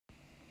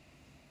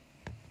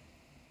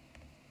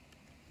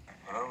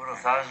a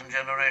thousand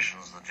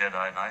generations, the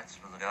Jedi Knights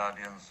were the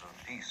guardians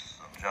of peace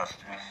and justice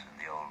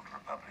in the Old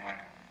Republic.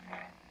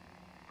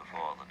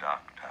 Before the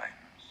Dark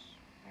Times.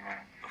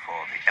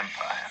 Before the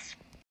Empire.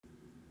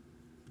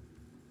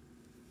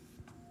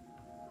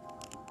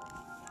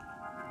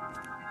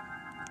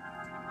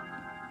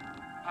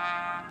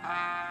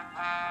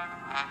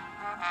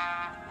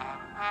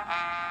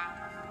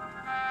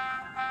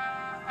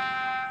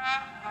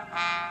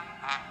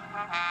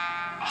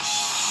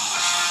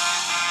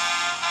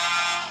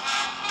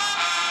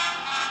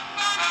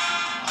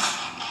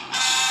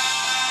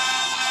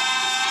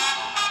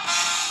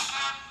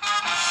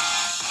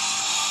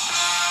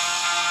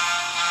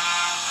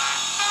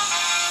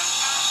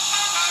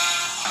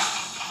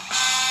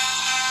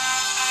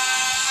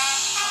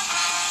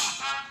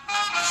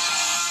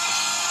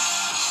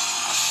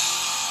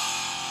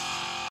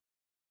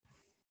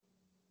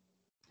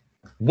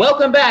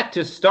 Welcome back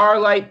to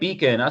Starlight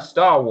Beacon, a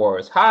Star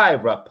Wars High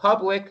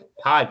Republic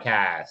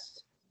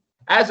podcast.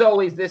 As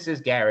always, this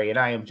is Gary, and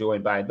I am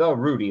joined by the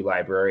Rudy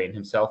librarian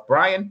himself,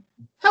 Brian.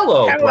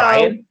 Hello.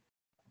 Brian.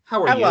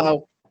 How are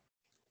you?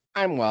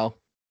 I'm well.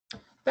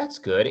 That's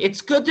good.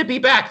 It's good to be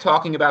back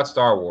talking about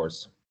Star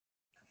Wars.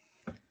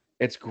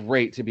 It's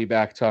great to be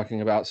back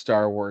talking about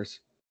Star Wars.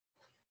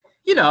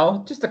 You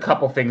know, just a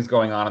couple things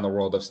going on in the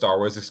world of Star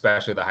Wars,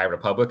 especially the High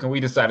Republic, and we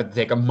decided to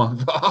take a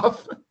month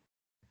off.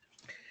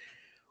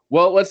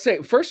 Well, let's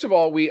say, first of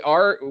all,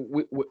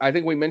 I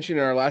think we mentioned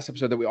in our last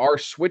episode that we are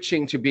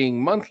switching to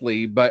being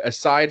monthly, but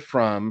aside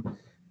from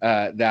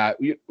that,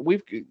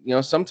 we've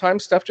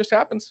sometimes stuff just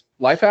happens.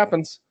 Life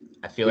happens.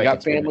 I feel we like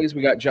got families,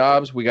 we got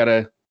jobs, we got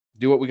to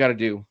do what we got to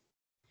do.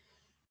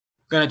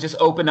 Going to just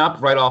open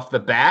up right off the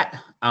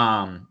bat.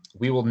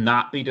 We will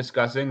not be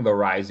discussing The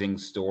Rising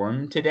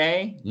Storm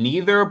today.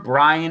 Neither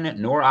Brian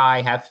nor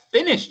I have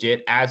finished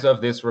it as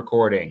of this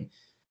recording.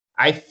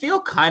 I feel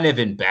kind of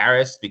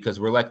embarrassed because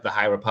we're like the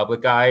High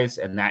Republic guys,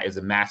 and that is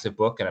a massive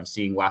book, and I'm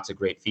seeing lots of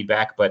great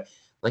feedback. But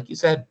like you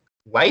said,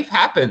 life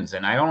happens,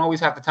 and I don't always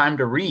have the time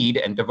to read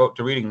and devote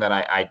to reading that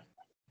I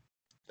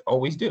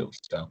always do.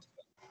 So,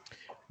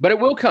 but it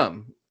will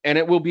come, and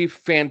it will be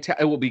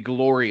fantastic. It will be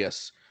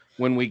glorious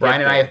when we Brian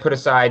get and there. I have put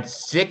aside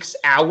 6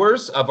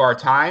 hours of our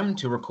time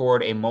to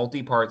record a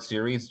multi-part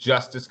series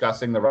just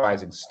discussing The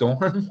Rising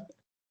Storm.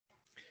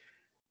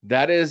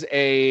 That is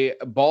a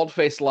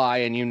bald-faced lie,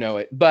 and you know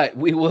it. But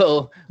we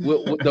will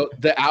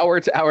the hour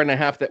to hour and a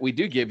half that we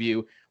do give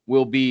you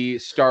will be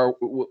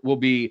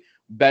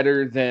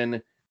better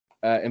than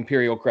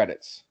Imperial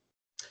credits.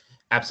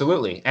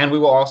 Absolutely, and we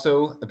will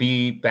also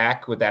be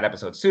back with that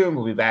episode soon.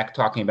 We'll be back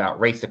talking about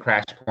Race to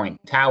Crash Point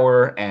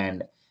Tower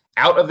and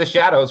Out of the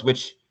Shadows,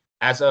 which,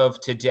 as of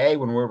today,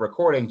 when we're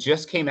recording,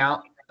 just came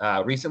out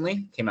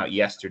recently. Came out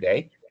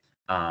yesterday.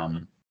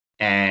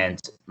 And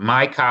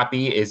my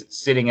copy is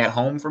sitting at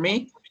home for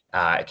me.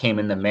 It came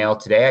in the mail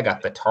today. I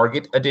got the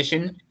Target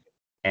edition,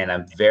 and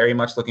I'm very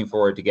much looking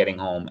forward to getting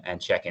home and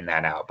checking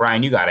that out.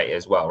 Brian, you got it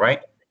as well,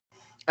 right?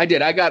 I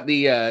did. I got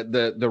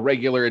the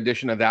regular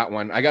edition of that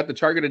one. I got the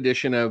Target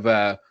edition of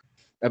Out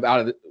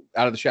of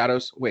the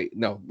Shadows. Wait,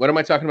 no. What am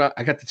I talking about?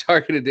 I got the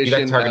Target edition. You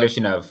got the Target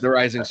edition of The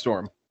Rising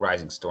Storm.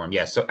 Rising Storm.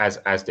 Yes. So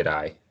as did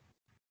I.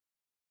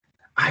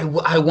 I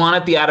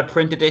wanted the out of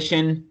print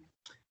edition.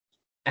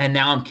 And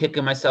now I'm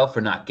kicking myself for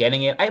not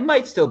getting it. I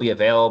might still be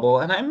available,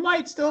 and I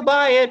might still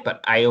buy it,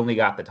 but I only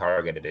got the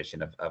Target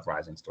edition of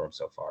Rising Storm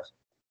so far.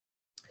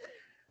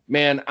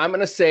 Man, I'm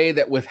gonna say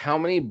that with how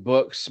many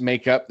books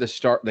make up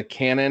the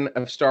canon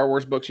of Star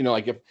Wars books,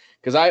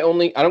 because I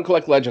don't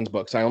collect Legends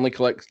books, I only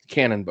collect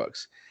canon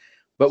books.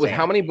 But with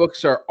how many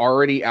books are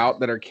already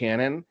out that are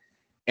canon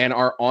and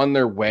are on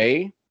their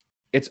way,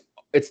 it's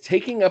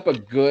taking up a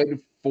good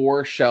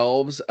 4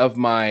 shelves of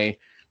my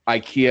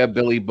IKEA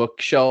Billy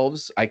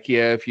bookshelves.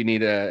 IKEA, if you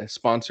need a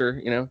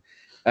sponsor,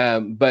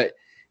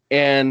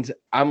 and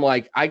I'm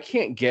like, I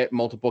can't get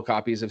multiple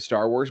copies of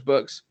Star Wars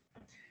books.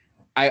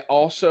 I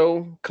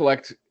also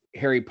collect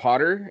Harry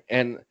Potter,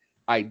 and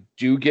I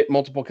do get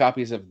multiple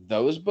copies of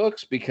those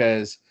books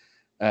because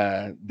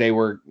they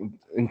were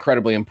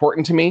incredibly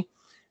important to me.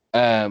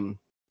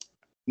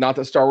 Not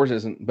that Star Wars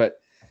isn't,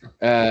 but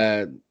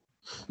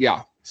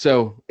yeah.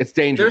 So it's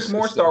dangerous. There's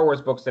more Star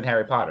Wars books than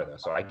Harry Potter, though,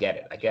 so I get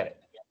it.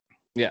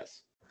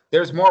 Yes.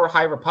 There's more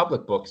High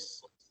Republic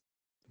books.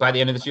 By the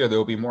end of this year, there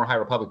will be more High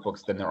Republic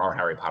books than there are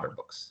Harry Potter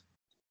books.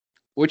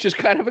 Which is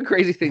kind of a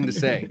crazy thing to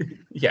say.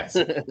 Yes.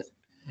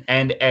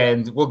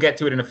 And we'll get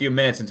to it in a few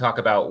minutes and talk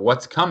about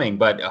what's coming,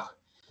 but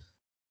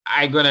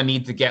I'm going to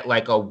need to get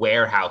like a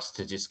warehouse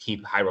to just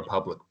keep High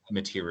Republic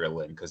material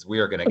in, because we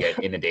are going to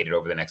get inundated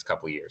over the next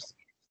couple of years.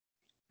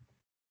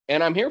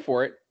 And I'm here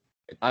for it.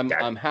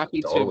 I'm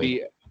happy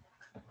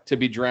to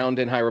be drowned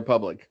in High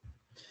Republic.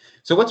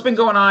 So what's been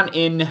going on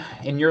in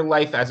your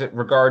life as it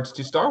regards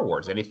to Star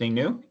Wars? Anything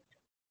new?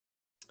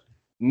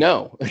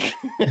 No.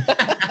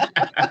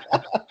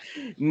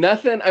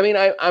 Nothing. I mean,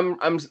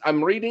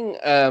 I'm reading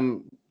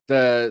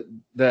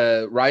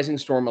the Rising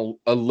Storm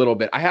a little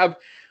bit. I have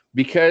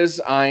because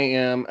I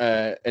am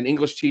an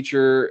English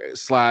teacher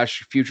 /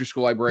 future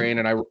school librarian,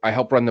 and I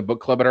help run the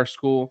book club at our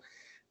school.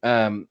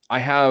 I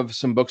have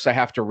some books I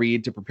have to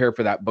read to prepare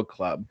for that book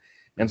club,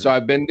 and so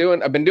I've been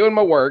doing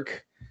my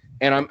work,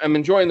 and I'm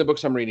enjoying the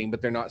books I'm reading,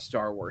 but they're not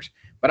Star Wars.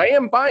 But I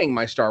am buying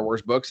my Star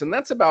Wars books, and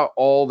that's about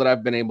all that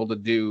I've been able to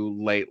do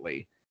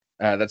lately.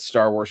 That's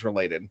Star Wars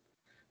related.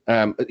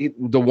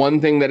 The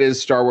one thing that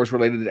is Star Wars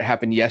related that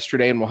happened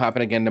yesterday and will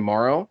happen again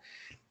tomorrow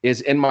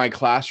is in my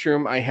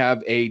classroom. I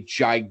have a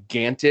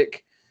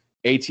gigantic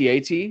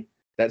AT-AT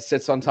that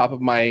sits on top of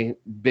my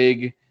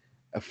big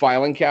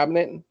filing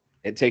cabinet.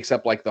 It takes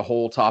up like the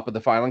whole top of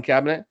the filing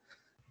cabinet.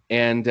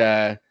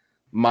 And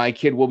my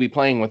kid will be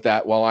playing with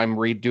that while I'm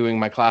redoing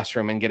my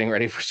classroom and getting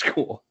ready for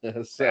school.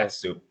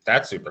 So,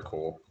 that's super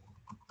cool.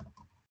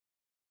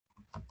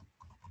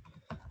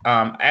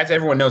 As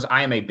everyone knows,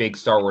 I am a big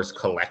Star Wars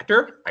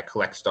collector. I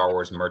collect Star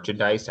Wars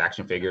merchandise,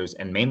 action figures,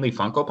 and mainly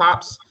Funko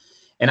Pops.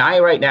 And I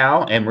right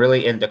now am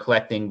really into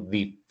collecting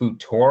the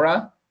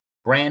Futura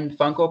brand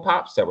Funko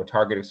Pops that were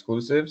Target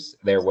exclusives.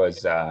 There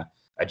was a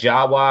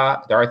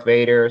Jawa, Darth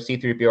Vader,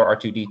 C-3PO,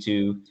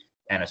 R2-D2,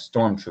 and a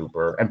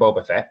Stormtrooper, and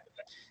Boba Fett.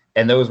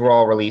 And those were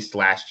all released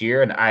last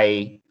year. And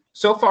I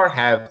so far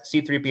have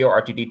C-3PO,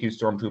 R2-D2,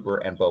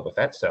 Stormtrooper, and Boba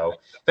Fett. So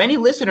if any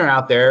listener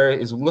out there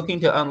is looking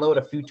to unload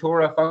a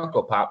Futura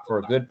Funko Pop for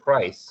a good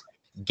price,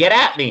 get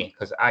at me,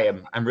 because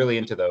I'm really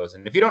into those.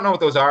 And if you don't know what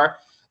those are,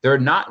 they're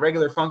not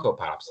regular Funko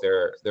Pops.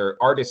 They're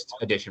artist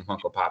edition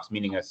Funko Pops,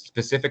 meaning a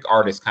specific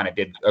artist kind of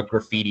did a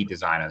graffiti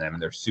design on them,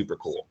 and they're super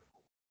cool.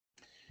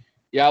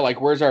 Yeah,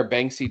 like where's our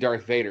Banksy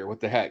Darth Vader?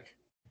 What the heck?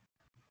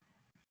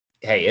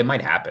 Hey, it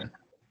might happen.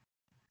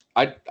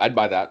 I'd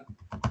buy that.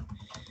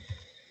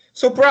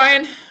 So,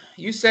 Brian,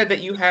 you said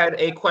that you had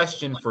a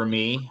question for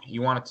me.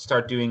 You wanted to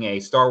start doing a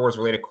Star Wars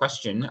related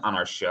question on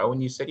our show,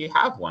 and you said you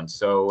have one.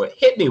 So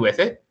hit me with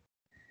it.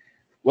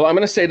 Well, I'm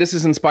going to say this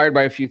is inspired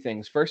by a few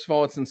things. First of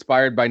all, it's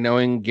inspired by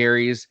knowing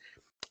Gary's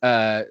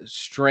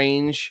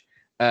strange,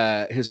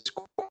 his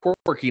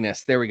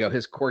quirkiness. There we go,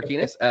 his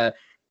quirkiness.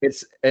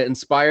 It's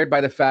inspired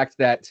by the fact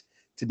that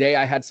today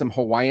I had some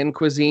Hawaiian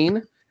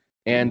cuisine,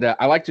 and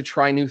I like to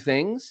try new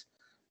things.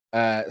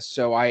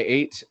 So I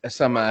ate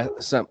some.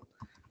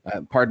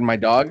 Pardon my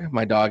dog.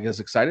 My dog is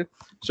excited.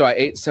 So I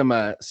ate some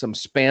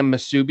Spam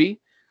Musubi.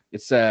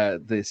 It's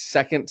the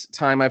second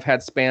time I've had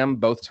Spam.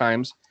 Both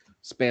times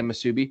Spam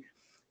Musubi.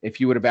 If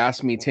you would have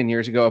asked me 10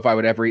 years ago if I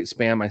would ever eat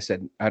Spam,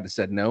 I'd have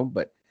said no.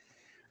 But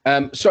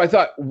so I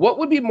thought, what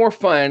would be more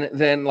fun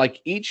than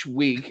like each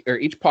week or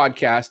each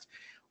podcast,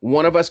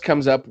 one of us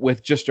comes up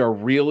with just a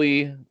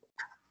really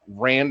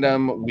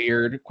random,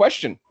 weird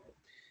question,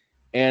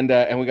 and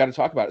we got to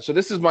talk about it. So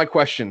this is my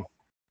question,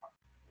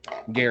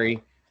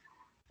 Gary.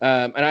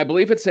 And I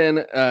believe it's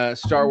in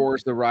Star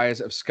Wars: The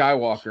Rise of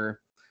Skywalker.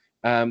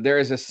 There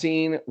is a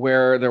scene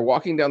where they're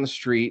walking down the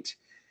street,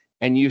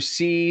 and you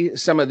see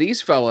some of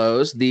these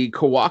fellows, the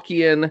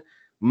Kowakian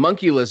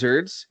monkey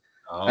lizards,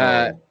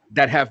 that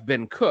have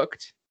been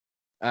cooked.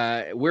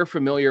 We're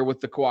familiar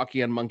with the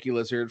Kowakian monkey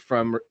lizard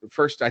from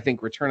first, I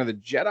think, Return of the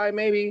Jedi,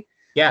 maybe.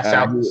 Yeah,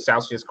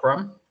 Salacious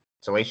Crumb.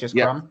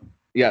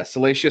 Yeah,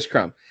 Salacious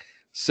Crumb.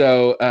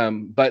 So,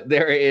 but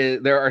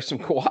there are some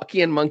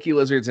Kowakian monkey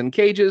lizards in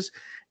cages,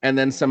 and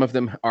then some of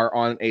them are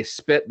on a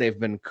spit. They've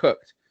been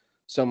cooked.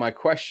 So my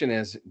question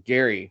is,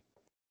 Gary,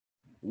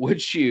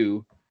 would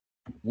you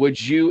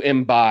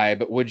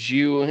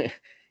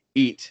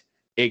eat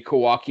a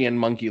Kowakian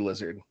monkey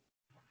lizard?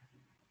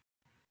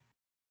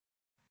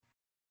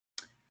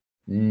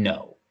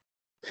 No.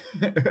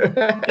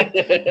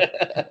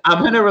 I'm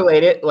going to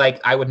relate it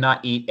like I would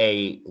not eat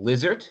a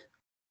lizard,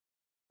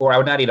 or I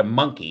would not eat a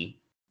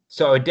monkey.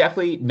 So I would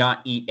definitely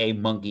not eat a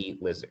monkey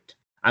lizard.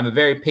 I'm a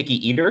very picky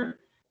eater.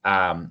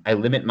 I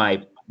limit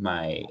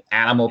my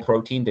animal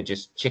protein to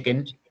just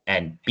chicken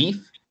and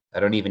beef. I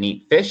don't even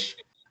eat fish.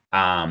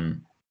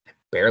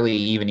 Barely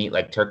even eat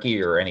like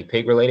turkey or any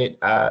pig related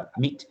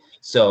meat.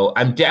 So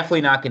I'm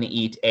definitely not going to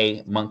eat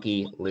a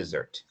monkey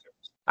lizard.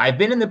 I've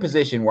been in the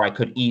position where I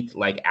could eat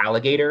like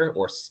alligator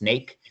or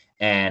snake,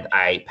 and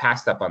I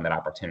passed up on that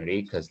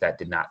opportunity because that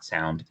did not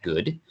sound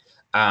good.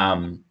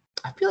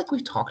 I feel like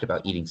we've talked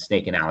about eating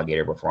snake and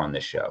alligator before on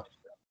this show.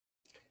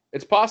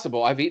 It's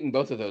possible. I've eaten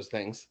both of those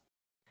things.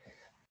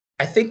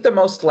 I think the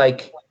most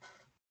like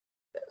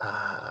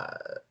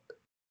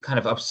kind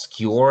of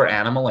obscure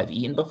animal I've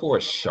eaten before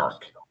is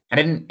shark.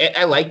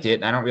 I liked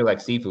it. I don't really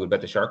like seafood,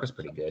 but the shark was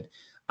pretty good.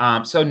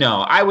 So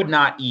no, I would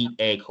not eat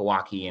a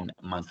Kowakian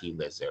monkey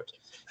lizard.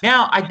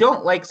 Now, I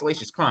don't like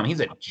Salacious Crumb. He's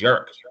a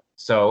jerk.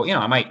 So,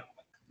 I might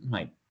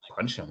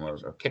punch him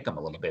or kick him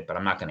a little bit, but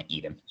I'm not going to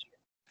eat him.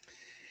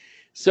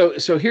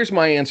 So here's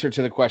my answer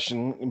to the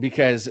question,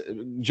 because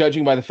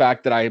judging by the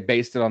fact that I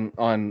based it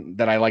on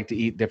that I like to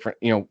eat different,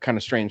 kind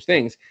of strange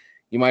things,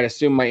 you might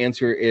assume my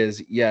answer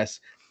is yes,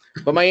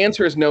 but my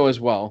answer is no as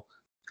well.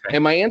 Okay.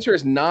 And my answer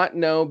is not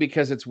no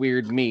because it's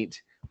weird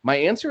meat. My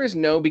answer is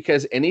no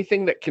because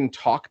anything that can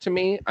talk to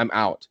me, I'm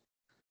out.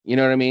 You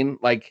know what I mean?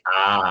 Like,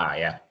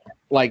 yeah.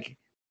 Like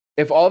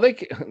if all they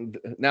can,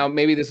 now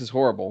maybe this is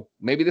horrible.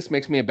 Maybe this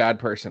makes me a bad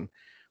person.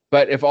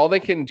 But if all they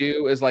can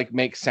do is like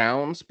make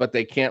sounds, but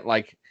they can't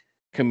like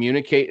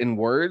communicate in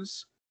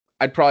words,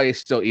 I'd probably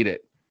still eat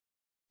it.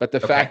 But the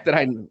fact that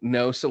I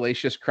know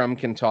Salacious Crumb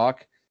can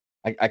talk,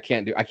 I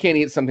can't do. I can't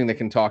eat something that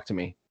can talk to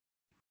me.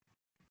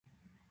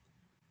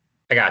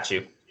 I got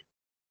you.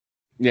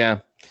 Yeah.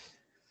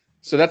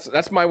 So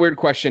that's my weird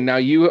question. Now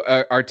you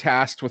are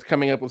tasked with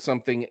coming up with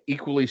something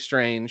equally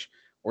strange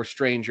or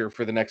stranger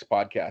for the next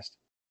podcast.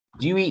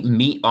 Do you eat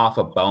meat off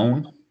a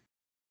bone?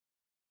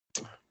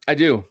 I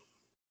do.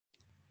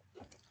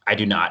 I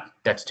do not.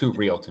 That's too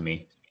real to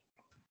me.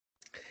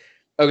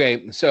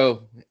 Okay,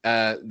 so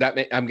I'm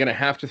going to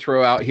have to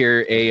throw out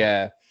here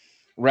a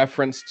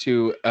reference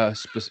to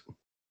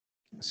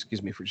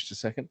excuse me for just a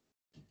second.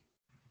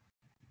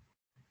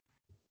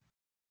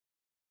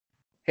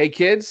 Hey,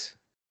 kids.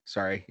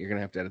 Sorry, you're going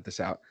to have to edit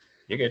this out.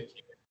 You're good.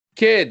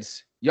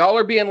 Kids, y'all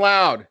are being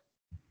loud.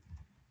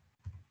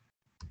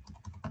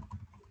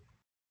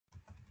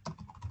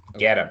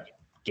 Get him.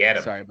 Get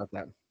him. Sorry about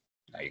that.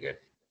 No, you're good.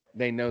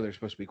 They know they're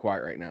supposed to be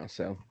quiet right now.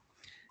 So,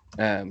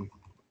 all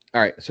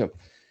right. So,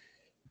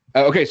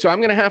 okay. So I'm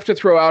going to have to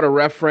throw out a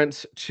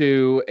reference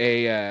to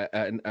a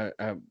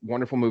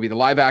wonderful movie, the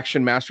live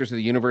action Masters of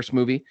the Universe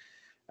movie,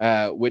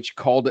 which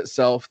called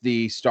itself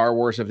the Star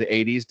Wars of the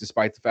 80s,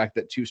 despite the fact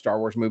that 2 Star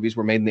Wars movies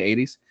were made in the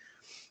 80s.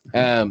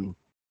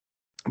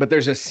 But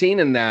there's a scene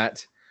in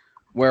that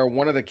where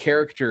one of the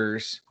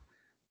characters,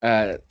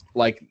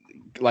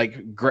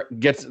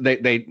 gets they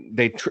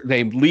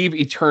leave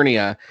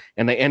Eternia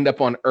and they end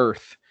up on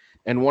Earth,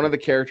 and one of the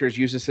characters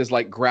uses his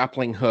like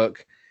grappling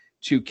hook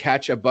to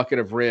catch a bucket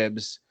of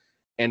ribs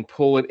and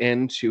pull it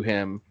into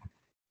him,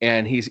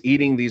 and he's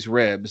eating these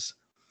ribs,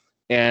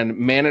 and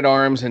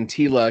Man-at-Arms and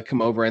Tila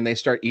come over and they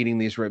start eating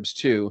these ribs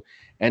too,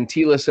 and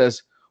Tila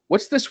says,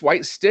 "What's this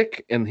white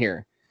stick in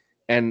here?"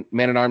 And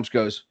Man-at-Arms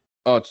goes,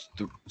 "Oh, it's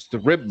the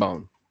rib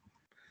bone."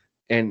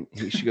 And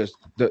she goes,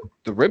 the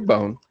rib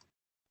bone?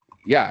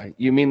 Yeah,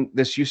 you mean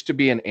this used to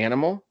be an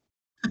animal?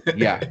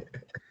 Yeah.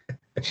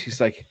 She's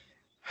like,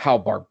 how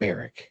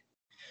barbaric.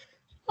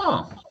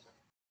 Oh.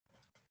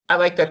 I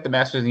like that the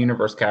Masters of the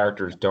Universe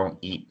characters don't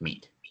eat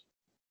meat.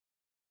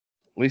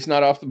 At least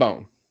not off the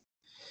bone.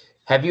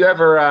 Have you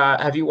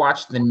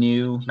watched the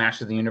new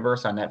Masters of the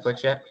Universe on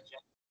Netflix yet?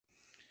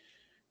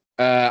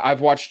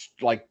 I've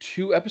watched like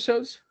 2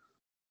 episodes.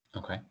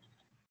 Okay.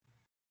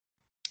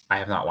 I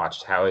have not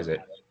watched. How is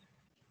it?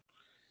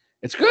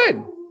 It's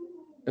good.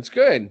 It's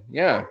good.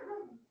 Yeah.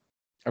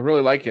 I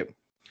really like it.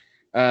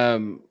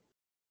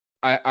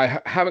 I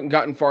haven't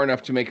gotten far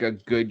enough to make a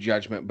good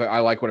judgment, but I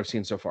like what I've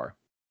seen so far.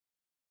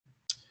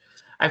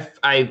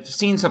 I've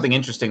seen something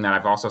interesting that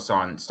I've also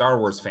saw in Star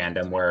Wars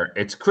fandom where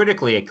it's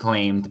critically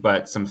acclaimed,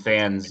 but some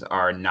fans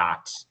are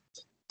not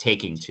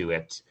taking to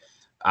it,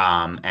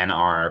 and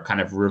are kind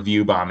of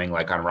review bombing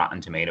like on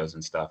Rotten Tomatoes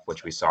and stuff,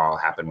 which we saw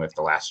happen with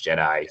The Last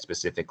Jedi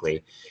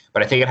specifically.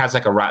 But I think it has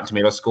like a Rotten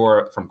Tomatoes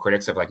score from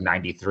critics of like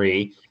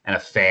 93 and a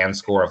fan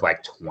score of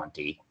like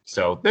 20.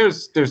 So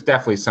there's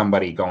definitely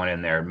somebody going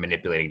in there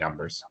manipulating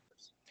numbers.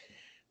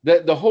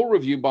 The whole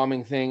review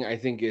bombing thing, I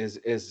think,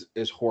 is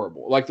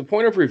horrible. Like, the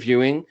point of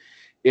reviewing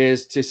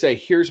is to say,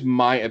 here's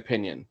my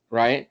opinion,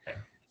 right?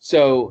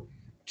 So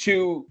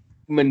to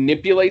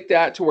manipulate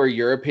that to where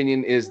your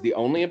opinion is the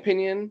only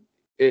opinion,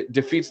 it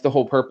defeats the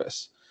whole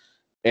purpose.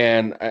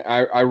 And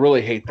I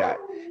really hate that.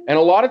 And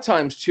a lot of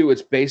times, too,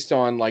 it's based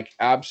on like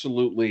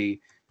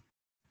absolutely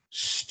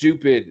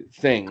stupid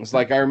things.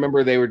 Like, I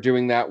remember they were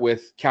doing that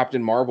with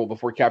Captain Marvel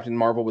before Captain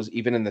Marvel was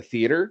even in the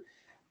theater,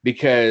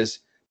 because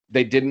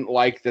they didn't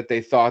like that.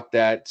 They thought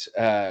that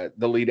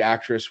the lead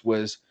actress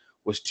was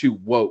too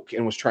woke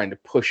and was trying to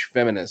push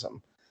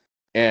feminism.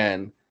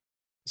 And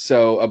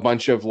so a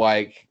bunch of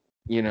like,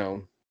 you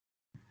know,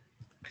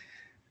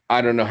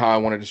 I don't know how I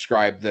want to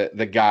describe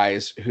the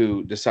guys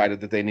who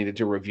decided that they needed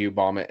to review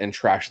bomb it and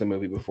trash the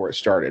movie before it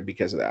started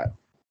because of that.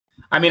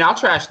 I mean, I'll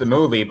trash the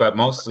movie, but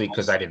mostly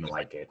because I didn't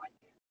like it.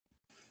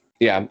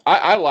 Yeah,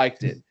 I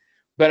liked it,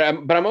 but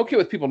I'm okay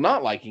with people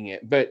not liking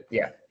it. But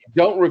yeah,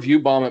 don't review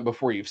bomb it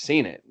before you've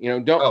seen it. You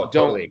know,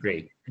 totally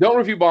agree. Don't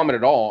review bomb it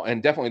at all,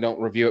 and definitely don't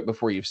review it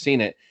before you've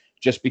seen it.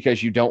 Just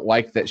because you don't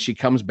like that she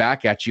comes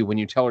back at you when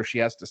you tell her she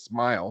has to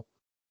smile.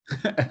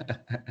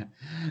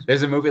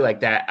 There's a movie like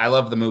that. I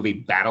love the movie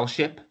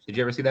Battleship. Did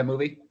you ever see that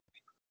movie?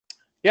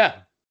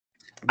 Yeah,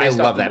 I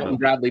love that movie.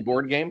 Bradley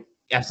board game.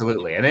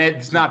 Absolutely, and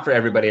it's not for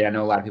everybody. I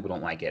know a lot of people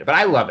don't like it, but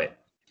I love it.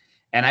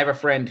 And I have a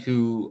friend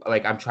who,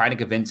 like, I'm trying to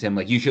convince him,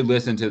 like, you should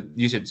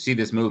see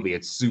this movie.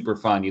 It's super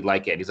fun. You'd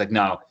like it. He's like,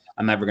 no,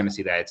 I'm never going to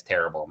see that. It's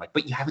terrible. I'm like,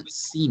 but you haven't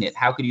seen it.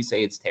 How could you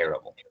say it's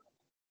terrible?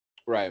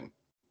 Right.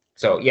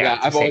 So, yeah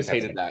I've always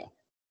hated that.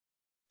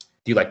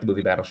 Do you like the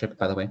movie Battleship,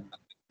 by the way?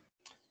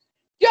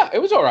 Yeah, it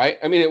was all right.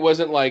 I mean, it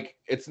wasn't like,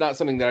 it's not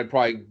something that I'd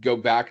probably go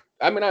back.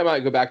 I mean, I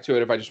might go back to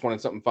it if I just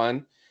wanted something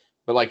fun,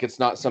 but like, it's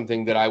not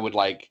something that I would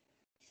like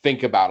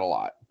think about a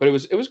lot, but it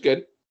was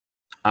good.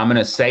 I'm going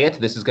to say it.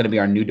 This is going to be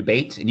our new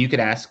debate, and you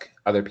can ask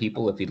other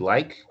people if you'd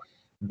like.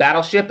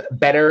 Battleship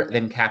better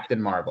than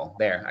Captain Marvel.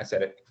 There, I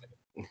said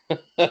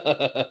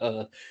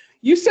it.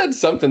 You said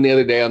something the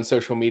other day on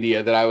social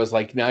media that I was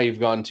like, now you've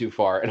gone too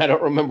far. And I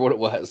don't remember what it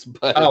was.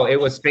 But it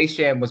was Space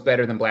Jam was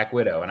better than Black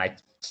Widow. And I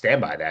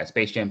stand by that.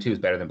 Space Jam 2 is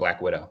better than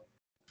Black Widow.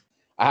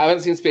 I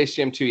haven't seen Space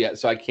Jam 2 yet,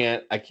 so I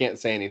can't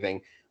say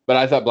anything. But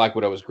I thought Black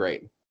Widow was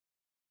great.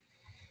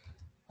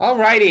 All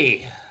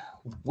righty.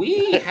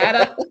 We had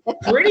a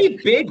pretty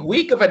big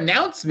week of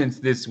announcements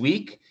this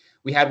week.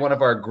 We had one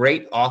of our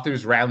great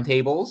authors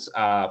roundtables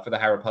for the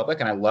High Republic.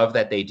 And I love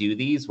that they do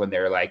these when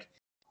they're like,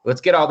 let's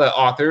get all the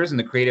authors and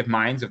the creative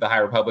minds of the High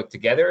Republic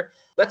together.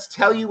 Let's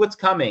tell you what's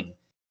coming.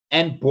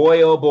 And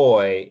boy, oh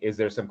boy, is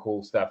there some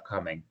cool stuff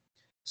coming.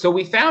 So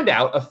we found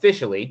out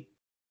officially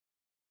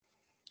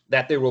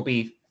that there will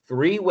be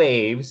 3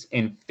 waves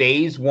in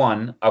phase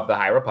 1 of the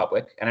High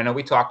Republic. And I know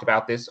we talked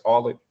about this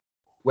all the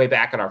way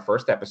back in our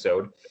first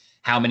episode.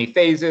 How many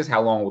phases?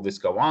 How long will this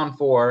go on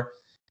for?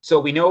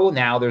 So we know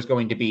now there's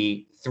going to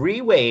be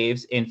 3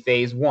 waves in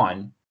phase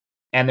 1.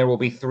 And there will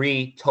be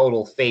 3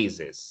 total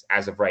phases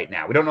as of right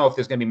now. We don't know if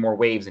there's going to be more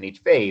waves in each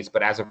phase,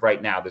 but as of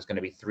right now, there's going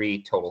to be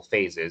 3 total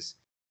phases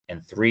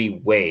and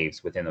 3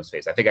 waves within those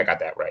phases. I think I got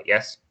that right.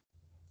 Yes?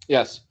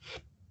 Yes.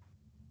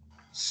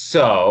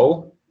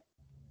 So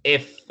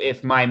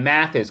if my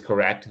math is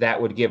correct,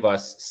 that would give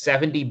us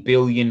 70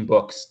 billion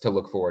books to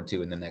look forward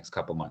to in the next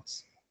couple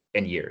months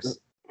and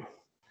years.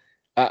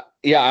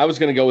 Yeah, I was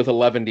going to go with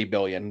 11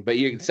 billion, but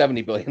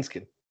 70 billion's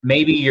good.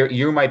 Maybe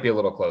you might be a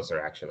little closer,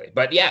 actually.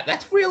 But yeah,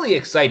 that's really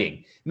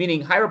exciting.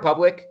 Meaning High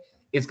Republic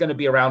is going to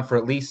be around for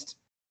at least,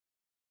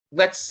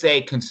 let's say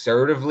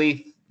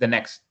conservatively, the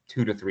next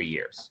 2 to 3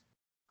 years.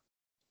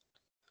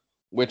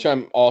 Which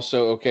I'm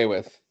also okay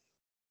with.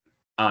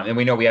 And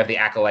we know we have the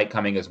Acolyte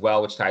coming as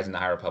well, which ties into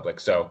High Republic.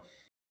 So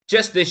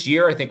just this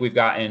year, I think we've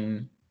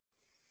gotten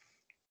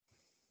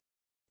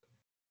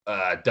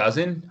a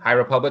dozen High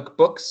Republic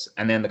books,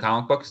 and then the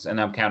comic books,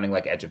 and I'm counting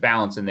like Edge of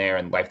Balance in there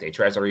and Life Day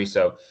Treasury.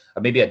 So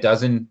maybe a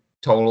dozen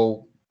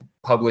total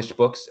published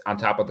books on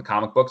top of the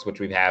comic books, which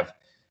we have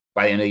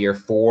by the end of the year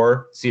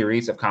 4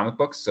 series of comic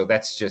books. So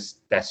that's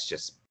just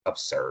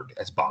absurd.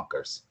 That's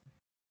bonkers.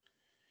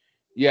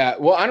 Yeah,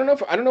 well, I don't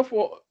know if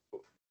we'll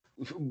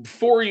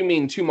 4. You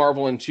mean 2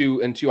 Marvel and 2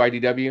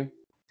 IDW?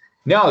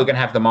 No, we're gonna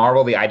have the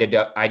Marvel, the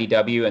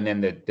IDW, and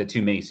then the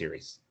 2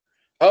 miniseries.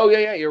 Oh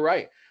yeah, you're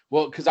right.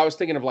 Well, because I was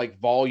thinking of like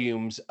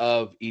volumes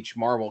of each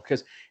Marvel.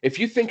 Because if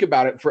you think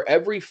about it, for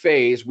every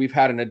phase, we've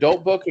had an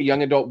adult book, a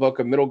young adult book,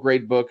 a middle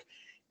grade book,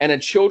 and a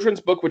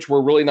children's book, which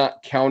we're really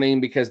not counting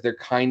because they're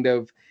kind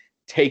of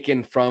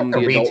taken from the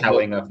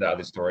retelling of the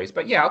other stories.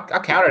 But yeah,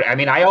 I'll count it. I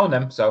mean, I own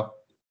them, so.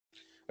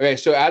 Okay,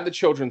 so add the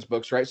children's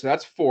books, right? So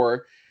that's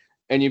 4,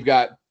 and you've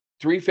got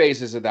 3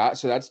 phases of that,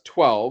 so that's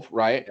 12,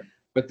 right?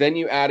 But then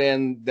you add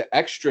in the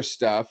extra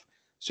stuff.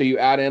 So you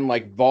add in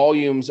like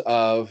volumes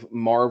of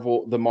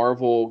Marvel, the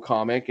Marvel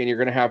comic, and you're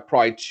going to have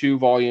probably 2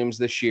 volumes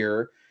this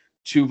year,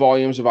 2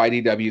 volumes of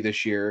IDW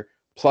this year,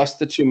 plus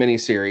the 2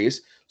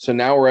 miniseries. So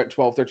now we're at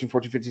 12, 13,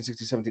 14, 15,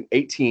 16, 17,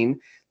 18.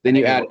 Then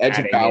you add Edge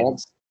of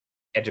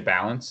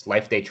Balance,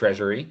 Life Day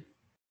Treasury,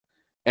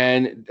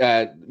 and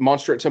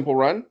Monster at Temple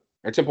Run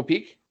or Temple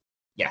Peak.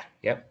 Yeah,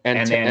 yep.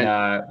 And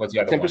then what's the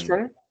other Tempest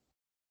one? Runner?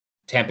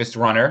 Tempest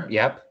Runner,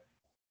 yep.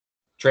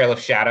 Trail of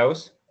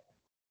Shadows.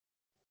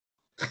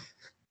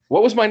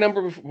 What was my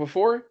number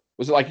before?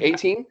 Was it like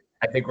 18?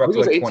 I think we're up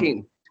to like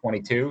 18.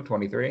 22,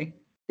 23.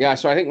 Yeah,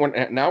 so I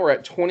think now we're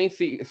at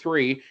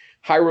 23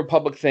 High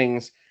Republic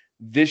things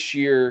this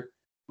year.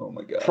 Oh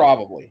my god.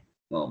 Probably.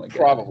 Oh my god.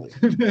 Probably.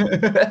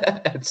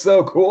 It's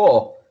so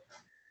cool.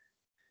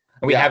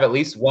 And we have at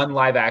least 1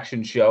 live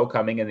action show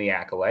coming in the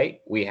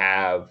Acolyte. We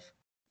have,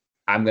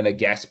 I'm going to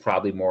guess,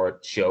 probably more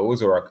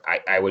shows, or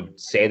I would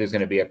say there's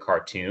going to be a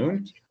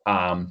cartoon.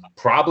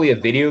 Probably a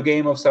video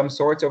game of some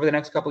sorts over the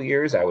next couple of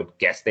years. I would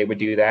guess they would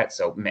do that.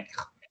 So, man,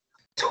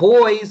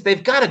 toys,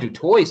 they've got to do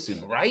toys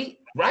soon, right?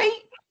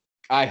 Right?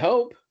 I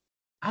hope.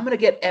 I'm going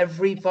to get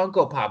every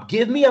Funko Pop.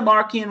 Give me a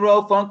Marky and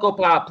Row Funko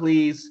Pop,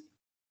 please.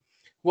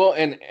 Well,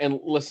 and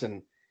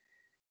listen,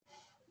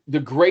 the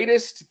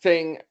greatest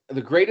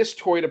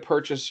toy to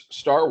purchase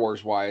Star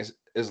Wars wise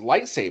is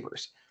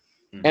lightsabers.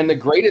 Mm-hmm. And the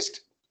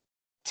greatest,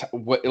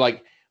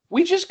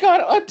 we just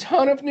got a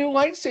ton of new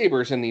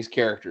lightsabers in these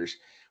characters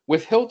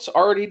with hilts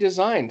already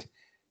designed.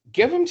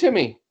 Give them to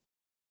me.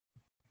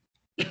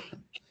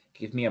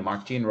 Give me a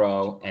Mark Jean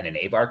Rowe and an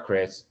Avar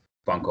Chris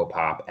Funko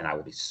Pop, and I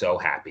will be so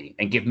happy.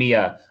 And give me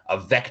a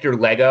Vector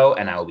Lego,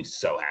 and I will be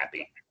so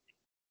happy.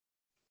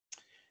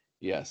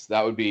 Yes,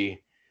 that would be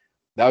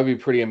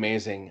pretty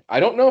amazing. I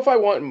don't know if I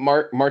want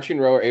Marching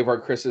Row or Avar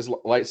Chris's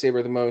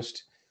lightsaber the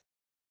most.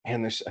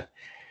 And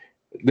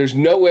there's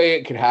no way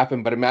it could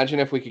happen, but imagine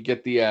if we could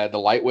get the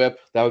light whip.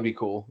 That would be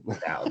cool.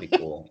 That would be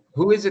cool.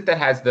 Who is it that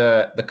has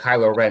the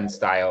Kylo Ren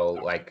style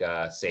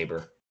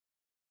saber?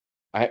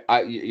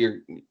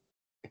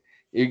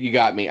 You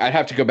got me. I'd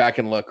have to go back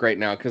and look right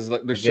now because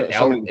there's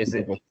is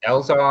it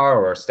Elzar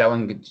or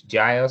Stellan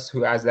Gios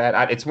who has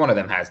that? It's one of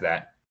them has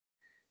that.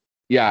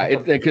 Yeah,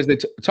 because they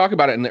talk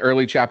about it in the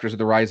early chapters of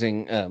the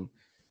Rising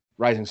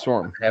Rising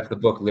Storm. I have the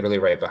book literally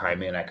right behind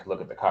me, and I could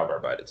look at the cover,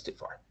 but it's too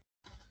far.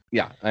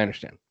 Yeah, I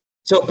understand.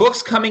 So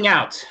books coming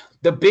out.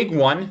 The big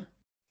one,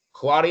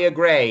 Claudia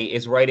Gray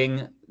is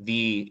writing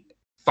the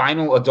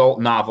final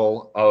adult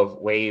novel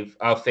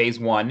of Phase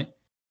 1,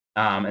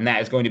 and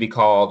that is going to be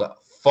called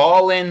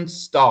Fallen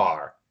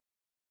Star.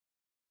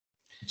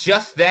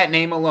 Just that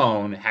name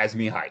alone has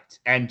me hyped,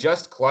 and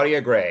just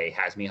Claudia Gray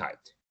has me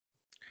hyped.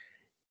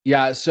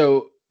 Yeah,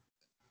 so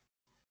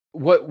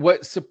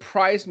what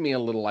surprised me a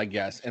little, I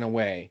guess, in a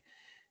way,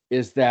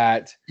 is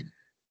that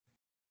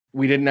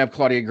we didn't have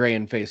Claudia Gray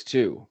in Phase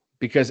 2,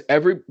 because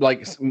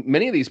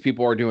many of these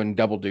people are doing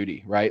double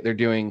duty, right? They're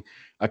doing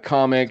a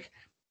comic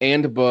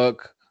and a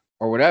book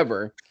or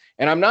whatever.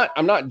 And I'm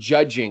not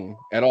judging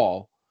at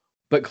all,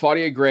 but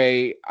Claudia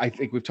Gray, I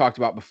think we've talked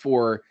about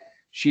before,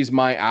 she's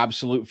my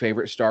absolute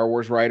favorite Star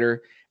Wars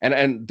writer.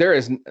 And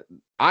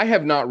I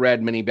have not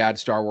read many bad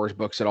Star Wars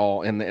books at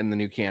all in the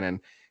new canon,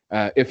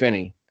 if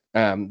any.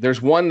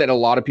 There's one that a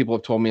lot of people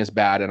have told me is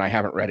bad, and I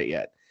haven't read it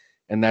yet,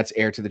 and that's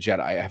Heir to the Jedi.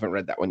 I haven't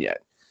read that one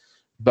yet,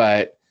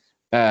 but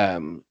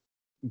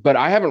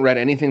I haven't read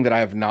anything that I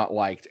have not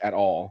liked at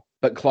all.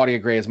 But Claudia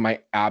Gray is my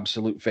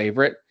absolute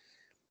favorite,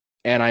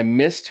 and I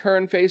missed her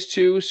in Phase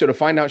 2. So to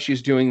find out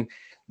she's doing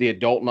the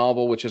adult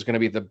novel, which is going to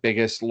be the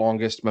biggest,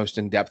 longest, most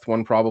in-depth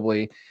one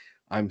probably,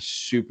 I'm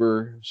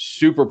super,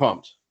 super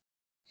pumped.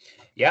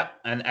 Yeah,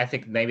 and I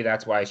think maybe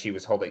that's why she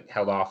was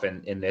held off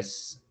in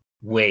this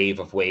wave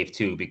of Wave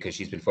 2, because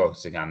she's been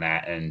focusing on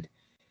that. And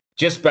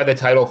just by the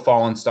title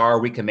Fallen Star,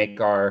 we can make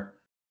our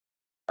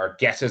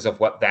guesses of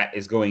what that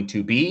is going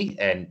to be,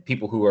 and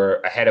people who are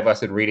ahead of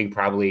us in reading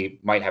probably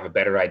might have a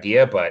better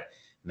idea, but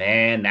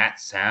man, that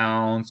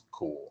sounds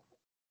cool.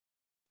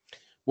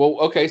 Well,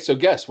 okay, so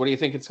guess, what do you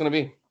think it's going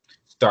to be?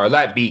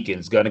 Starlight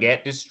Beacon's going to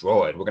get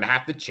destroyed. We're going to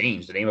have to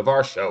change the name of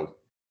our show.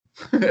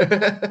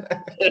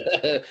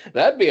 That'd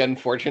be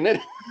unfortunate.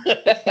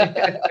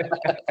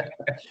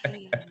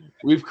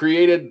 We've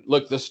created,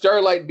 the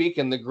Starlight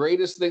Beacon, the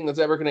greatest thing that's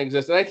ever going to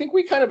exist. And I think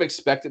we kind of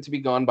expect it to be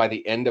gone by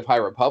the end of High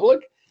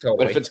Republic.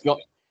 Totally. But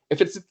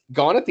if it's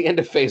gone at the end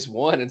of Phase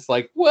 1, it's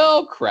like,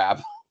 well, crap.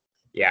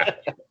 Yeah.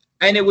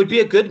 And it would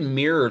be a good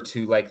mirror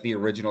to the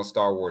original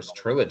Star Wars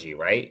trilogy,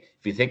 right?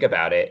 If you think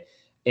about it,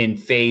 in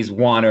Phase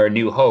 1 or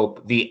New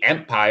Hope, the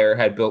Empire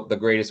had built the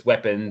greatest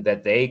weapon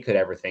that they could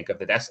ever think of,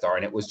 the Death Star,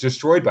 and it was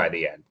destroyed by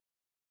the end.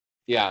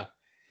 Yeah.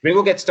 Maybe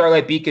we'll get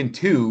Starlight Beacon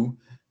 2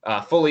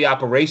 fully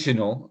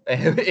operational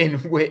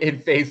in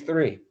Phase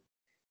 3.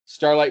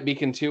 Starlight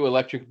Beacon 2,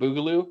 Electric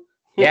Boogaloo?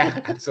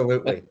 Yeah,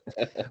 absolutely.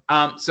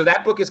 So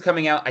that book is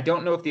coming out. I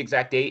don't know if the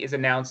exact date is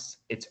announced.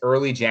 It's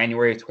early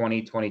January of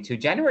 2022.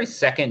 January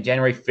 2nd,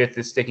 January 5th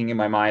is sticking in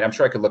my mind. I'm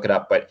sure I could look it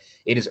up, but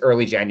it is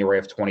early January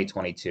of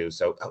 2022.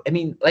 So, I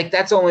mean,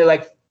 that's only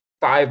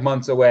 5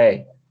 months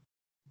away.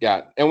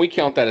 Yeah, and we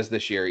count that as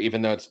this year,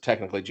 even though it's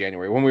technically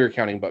January when we were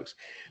counting books.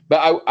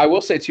 But I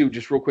will say, too,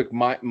 just real quick,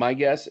 my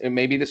guess, and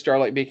maybe the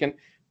Starlight Beacon,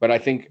 but I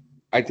think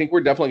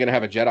we're definitely going to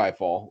have a Jedi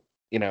fall,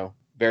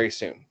 very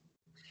soon.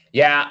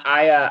 Yeah,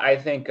 I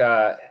think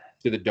to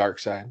the dark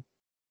side.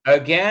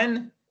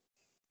 Again,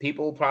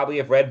 people probably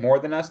have read more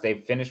than us.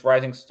 They've finished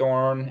Rising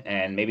Storm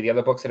and maybe the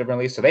other books that have been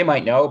released, so they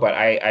might know. But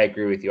I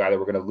agree with you. Either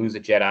we're going to lose a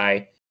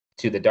Jedi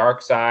to the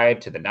dark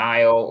side, to the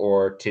Nihil,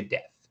 or to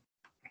death.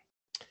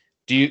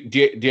 Do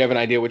you have an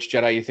idea which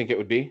Jedi you think it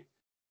would be?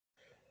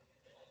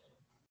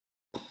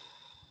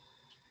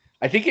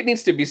 I think it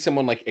needs to be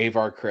someone like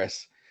Avar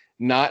Kriss,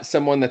 not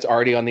someone that's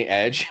already on the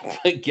edge,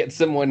 but get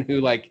someone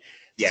who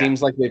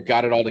seems like they've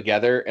got it all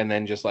together, and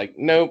then just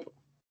nope.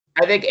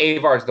 I think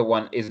Avar's the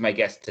one, is my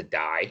guess, to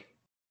die.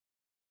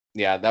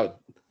 Yeah, that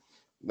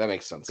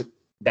makes sense.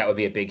 That would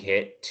be a big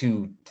hit.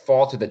 To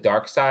fall to the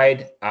dark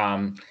side.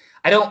 I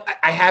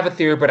have a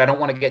theory, but I don't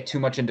want to get too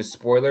much into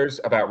spoilers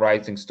about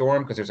Rising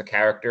Storm, because there's a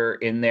character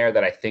in there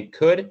that I think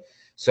could.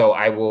 So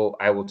I will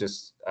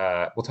just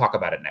we'll talk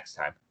about it next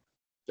time.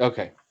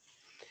 Okay.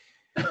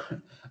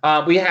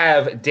 We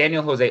have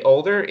Daniel Jose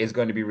Older is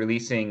going to be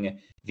releasing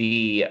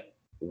the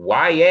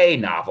YA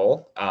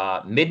novel,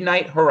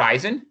 Midnight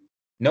Horizon.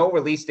 No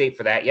release date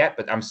for that yet,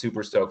 but I'm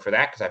super stoked for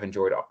that, because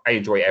I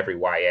enjoy every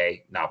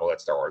YA novel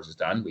that Star Wars has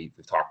done. We've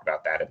talked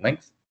about that at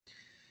length.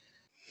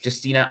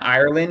 Justina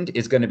Ireland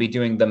is going to be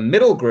doing the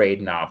middle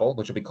grade novel,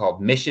 which will be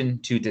called Mission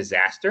to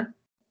Disaster.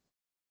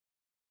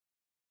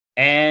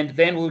 And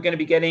then we're going to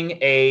be getting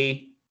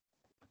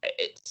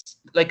it's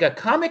like a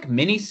comic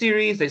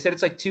miniseries. They said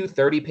it's 2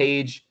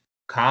 30-page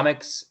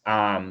comics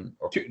or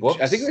books.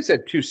 I think they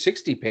said 2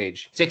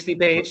 60-page.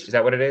 60-page? Is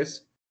that what it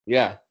is?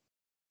 Yeah.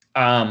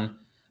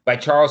 By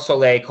Charles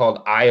Soule,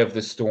 called Eye of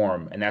the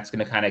Storm. And that's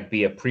going to kind of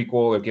be a prequel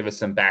or give us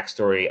some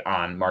backstory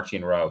on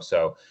Marchion Ro.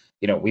 So,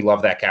 we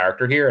love that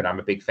character here, and I'm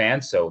a big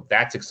fan. So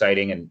that's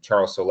exciting. And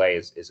Charles Soule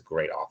is a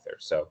great author.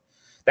 So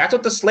that's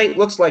what the slate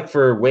looks like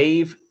for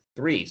Wave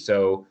 3.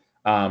 So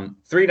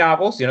 3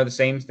 novels, the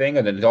same thing,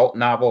 an adult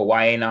novel,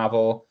 a YA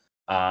novel,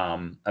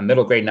 a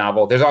middle grade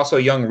novel. There's also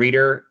a young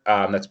reader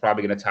that's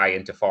probably going to tie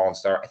into Fallen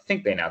Star. I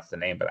think they announced the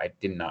name, but I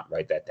did not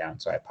write that down,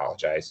 so I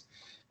apologize.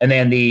 And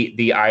then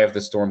the Eye of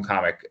the Storm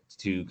comic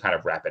to kind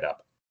of wrap it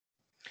up.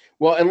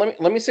 Well, and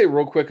let me say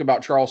real quick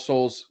about Charles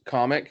Soule's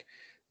comic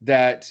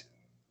that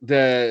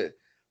the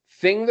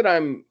thing that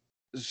I'm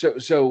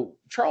so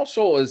Charles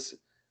Soule is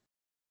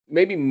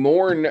maybe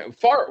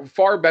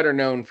far better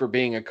known for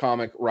being a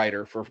comic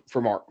writer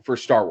for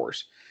Star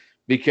Wars,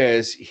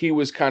 because he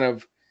was kind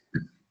of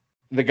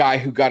the guy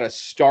who got us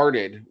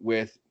started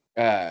with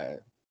the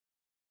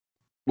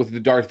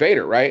Darth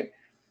Vader, right?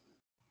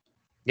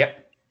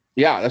 Yep.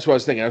 Yeah, that's what I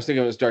was thinking. I was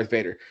thinking it was Darth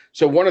Vader.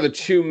 So one of the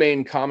two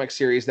main comic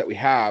series that we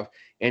have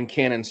in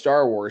canon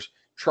Star Wars,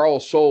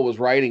 Charles Soule was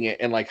writing it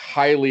and like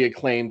highly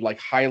acclaimed, like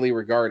highly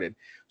regarded.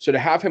 So to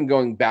have him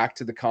going back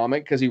to the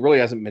comic, because he really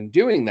hasn't been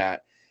doing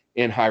that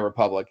in High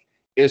Republic,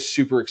 is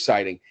super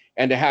exciting.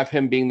 And to have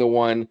him being the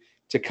one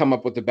to come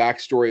up with the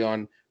backstory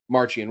on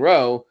Marchion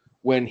Ro,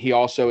 when he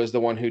also is the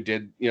one who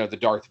did, the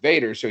Darth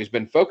Vader. So he's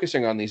been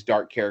focusing on these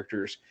dark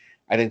characters.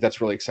 I think that's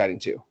really exciting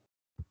too.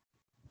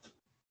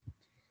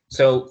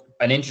 So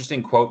an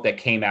interesting quote that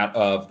came out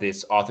of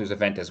this author's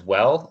event as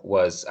well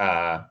was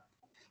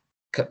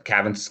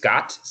Cavan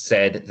Scott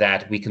said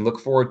that we can look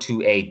forward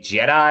to a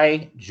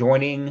Jedi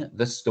joining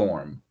the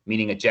storm,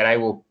 meaning a Jedi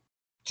will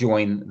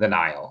join the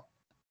Nihil.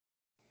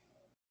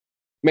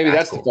 Maybe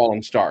that's cool. The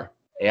Fallen Star.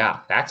 Yeah,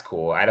 that's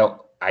cool. I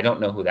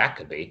don't know who that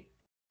could be.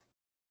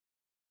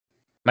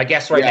 My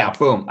guess right now,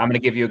 boom, I'm going to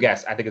give you a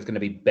guess. I think it's going to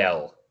be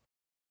Bell.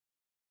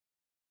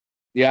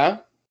 Yeah?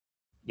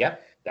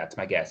 Yep, that's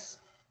my guess.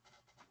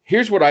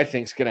 Here's what I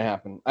think is going to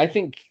happen. I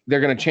think they're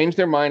going to change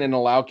their mind and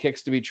allow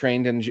Kix to be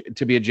trained and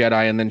to be a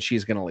Jedi, and then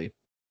she's going to leave.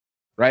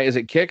 Right? Is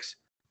it Kix?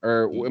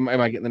 Or am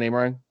I getting the name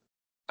wrong?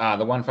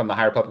 The one from the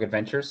High Republic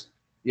Adventures?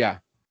 Yeah.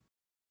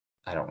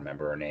 I don't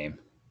remember her name.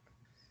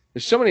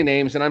 There's so many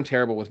names, and I'm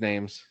terrible with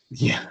names.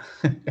 Yeah.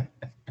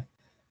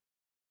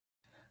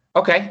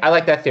 Okay, I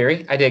like that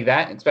theory. I dig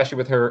that, especially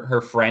with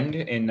her friend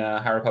in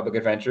High Republic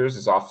Adventures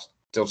is off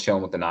still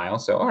chilling with the Nihil.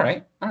 So, all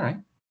right.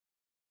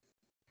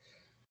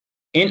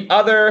 In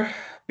other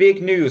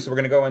big news, we're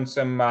going to go in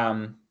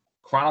some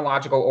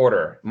chronological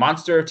order.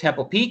 Monster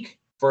Temple Peak,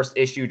 first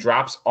issue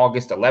drops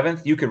August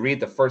 11th. You could read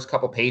the first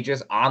couple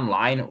pages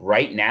online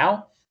right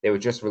now. They were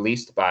just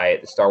released by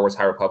the Star Wars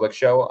High Republic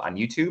show on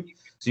YouTube,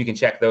 so you can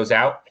check those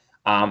out.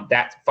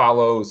 That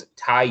follows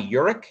Ty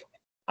Urich.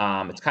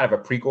 It's kind of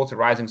a prequel to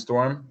Rising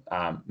Storm.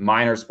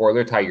 Minor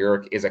spoiler, Ty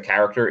Urich is a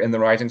character in the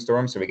Rising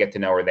Storm, so we get to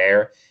know her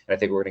there. And I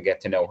think we're going to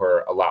get to know her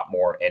a lot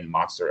more in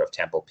Monster of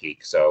Temple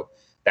Peak. So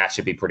that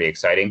should be pretty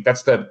exciting.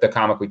 That's the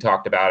comic we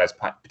talked about as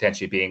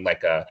potentially being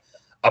like a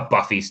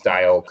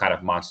Buffy-style kind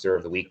of Monster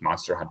of the Week,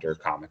 Monster Hunter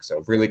comic.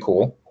 So really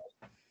cool.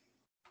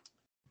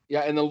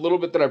 Yeah, and the little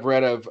bit that I've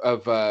read of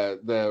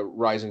the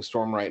Rising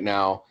Storm right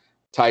now,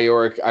 Ty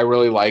Urich, I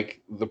really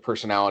like the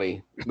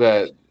personality.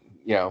 I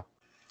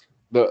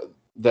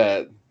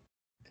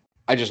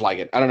just like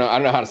it. I don't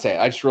know how to say it.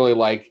 I just really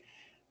like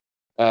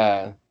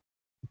they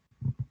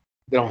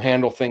don't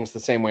handle things the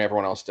same way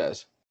everyone else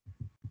does.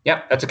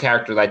 Yep, that's a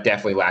character that I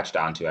definitely latched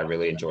onto. I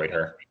really enjoyed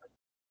her.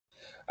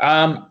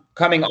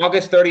 Coming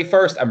August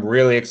 31st, I'm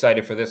really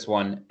excited for this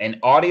one. An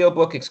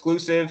audiobook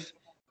exclusive,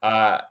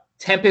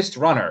 Tempest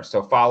Runner.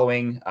 So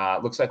following,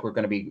 looks like we're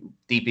going to be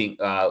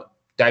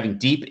diving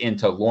deep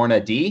into Lorna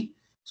D.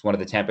 It's one of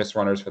the Tempest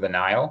Runners for the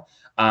Nihil.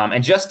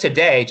 And just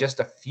today, just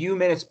a few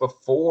minutes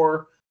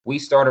before we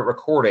started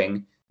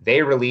recording,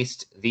 they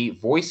released the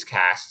voice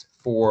cast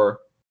for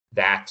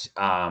that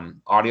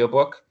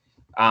audiobook.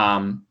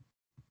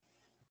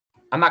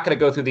 I'm not going to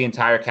go through the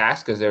entire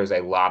cast because there's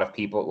a lot of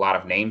people, a lot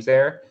of names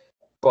there,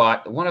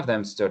 but one of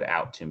them stood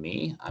out to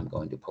me. I'm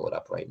going to pull it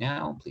up right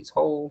now. Please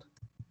hold.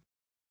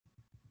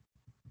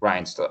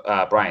 Brian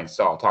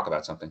Stahl, talk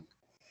about something.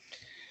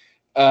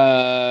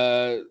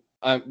 Well,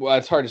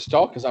 it's hard to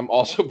stall because I'm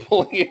also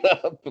pulling it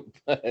up,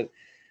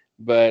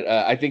 but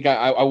I think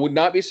I would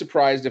not be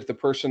surprised if the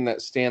person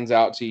that stands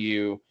out to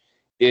you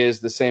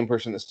is the same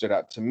person that stood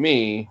out to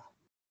me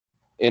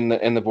in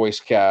the voice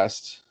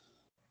cast.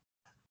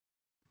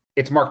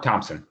 It's Mark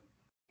Thompson.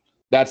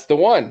 That's the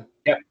one.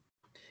 Yep.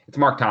 It's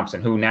Mark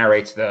Thompson who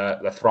narrates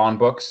the Thrawn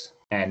books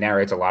and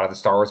narrates a lot of the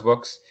Star Wars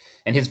books.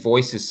 And his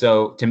voice is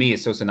so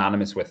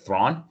synonymous with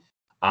Thrawn.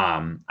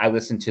 I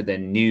listened to the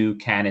new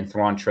canon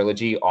Thrawn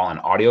trilogy all on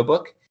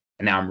audiobook,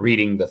 and now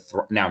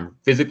I'm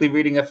physically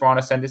reading the Thrawn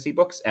Ascendancy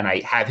books, and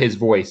I have his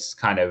voice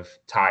kind of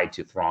tied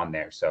to Thrawn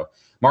there. So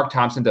Mark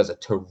Thompson does a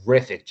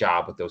terrific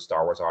job with those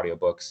Star Wars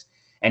audiobooks,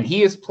 and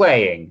he is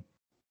playing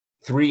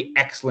 3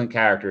 excellent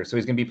characters. So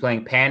he's going to be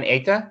playing Pan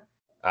Eta,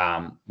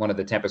 one of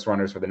the Tempest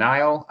Runners for the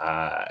Nihil.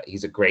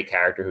 He's a great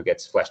character who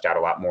gets fleshed out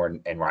a lot more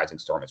in Rising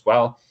Storm as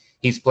well.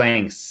 He's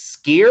playing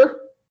Skier,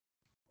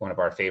 one of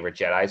our favorite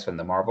Jedis from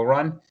the Marvel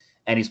run,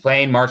 and he's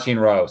playing Marchion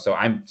Ro. So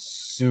I'm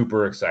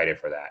super excited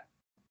for that.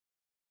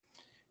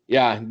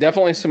 Yeah,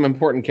 definitely some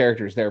important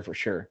characters there for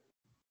sure.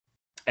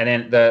 And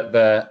then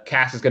the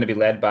cast is going to be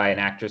led by an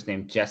actress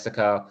named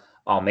Jessica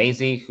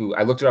Almazy, who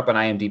I looked her up on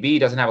IMDb,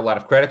 doesn't have a lot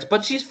of credits,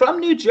 but she's from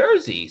New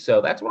Jersey. So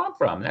that's where I'm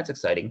from. And that's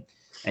exciting.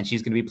 And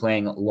she's going to be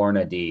playing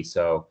Lorna D.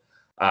 So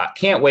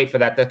Can't wait for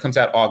that. That comes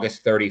out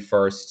August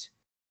 31st.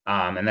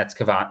 And that's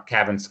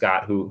Cavan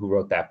Scott who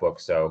wrote that book.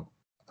 So,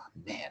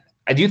 man,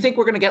 do you think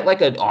we're going to get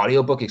like an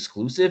audiobook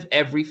exclusive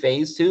every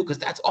phase too? Because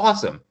that's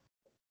awesome.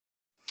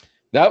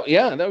 That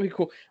would be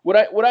cool.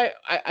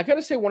 I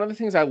gotta say, one of the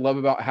things I love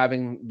about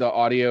having the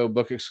audio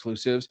book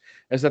exclusives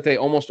is that they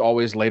almost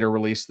always later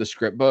release the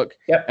script book.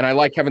 Yep. And I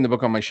like having the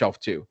book on my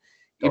shelf too.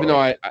 Even though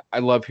I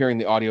love hearing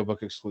the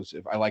audiobook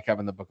exclusive, I like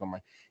having the book on my.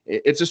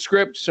 It's a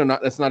script, so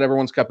that's not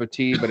everyone's cup of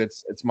tea, but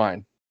it's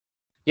mine.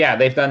 Yeah,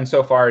 they've done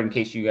so far. In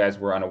case you guys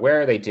were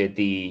unaware, they did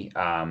the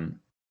Dooku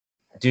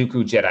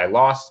Jedi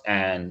Lost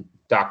and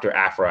Dr.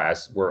 Aphra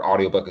as were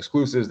audiobook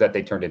exclusives that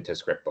they turned into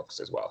script books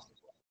as well.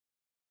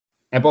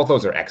 And both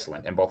those are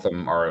excellent, and both of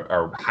them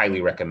are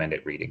highly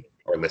recommended reading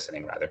or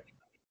listening, rather.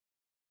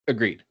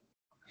 Agreed.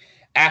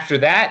 After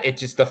that,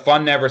 the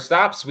fun never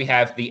stops. We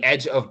have The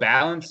Edge of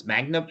Balance,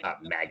 manga. I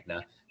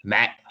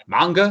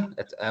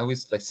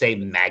always say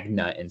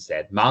Magna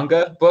instead.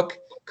 Manga book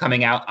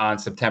coming out on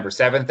September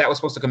 7th. That was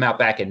supposed to come out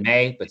back in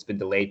May, but it's been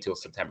delayed till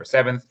September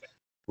 7th.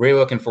 Really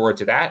looking forward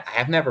to that. I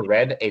have never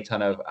read a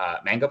ton of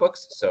manga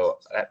books, so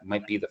that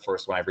might be the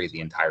first one I read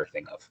the entire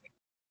thing of.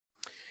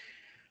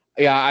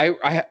 Yeah,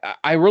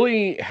 I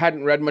really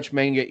hadn't read much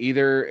manga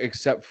either,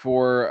 except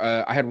for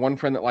I had one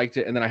friend that liked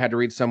it, and then I had to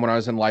read some when I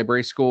was in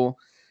library school,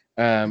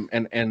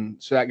 and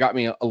so that got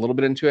me a little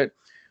bit into it.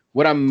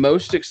 What I'm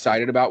most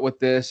excited about with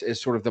this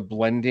is sort of the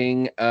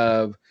blending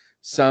of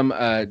some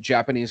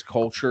Japanese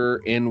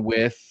culture in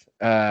with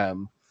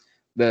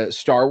the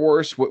Star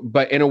Wars,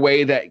 but in a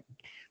way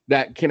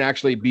that can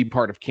actually be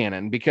part of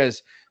canon,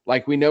 because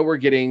like we know we're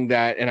getting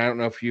that, and I don't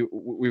know if we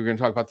were going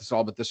to talk about this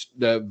all, but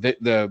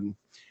the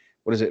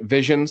what is it?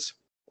 Visions?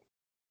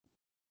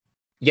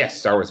 Yes,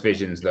 Star Wars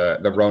Visions,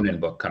 the Ronin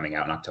book coming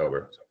out in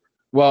October.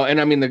 Well, and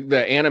I mean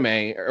the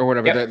anime or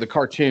whatever, yep. the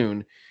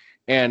cartoon.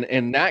 And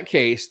in that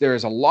case, there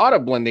is a lot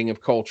of blending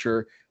of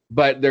culture,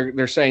 but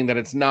they're saying that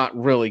it's not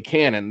really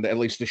canon, at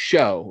least the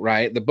show,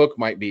 right? The book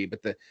might be,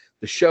 but the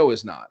show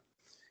is not.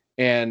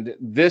 And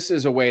this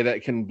is a way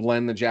that can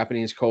blend the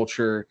Japanese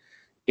culture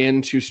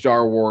into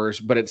Star Wars,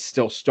 but it's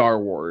still Star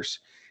Wars.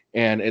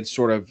 And it's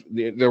sort of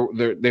they've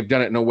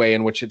done it in a way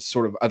in which it's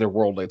sort of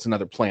otherworldly. It's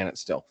another planet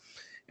still,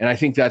 and I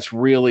think that's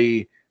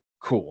really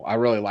cool. I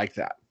really like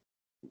that.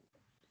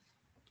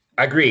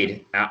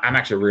 Agreed. I'm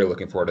actually really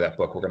looking forward to that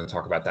book. We're going to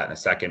talk about that in a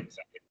second.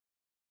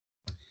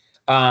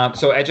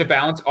 So Edge of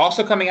Balance,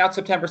 also coming out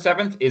September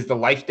 7th, is the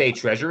Life Day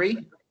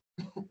Treasury,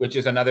 which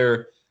is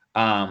another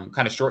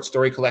kind of short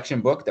story collection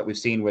book that we've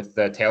seen with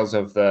the Tales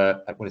of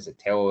the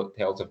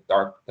Tales of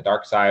the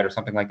Dark Side or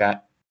something like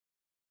that.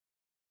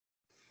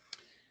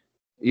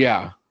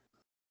 Yeah.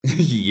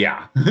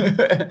 Yeah.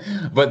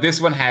 But this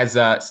one has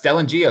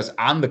Stellan Gios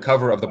on the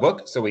cover of the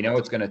book, so we know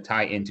it's going to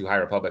tie into High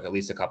Republic, at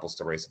least a couple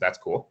stories, so that's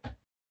cool.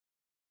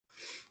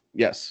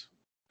 Yes.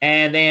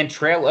 And then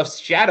Trail of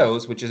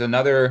Shadows, which is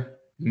another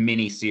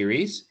mini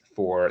series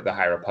for the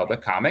High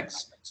Republic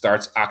comics,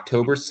 starts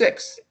October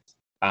 6th.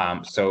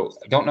 So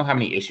I don't know how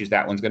many issues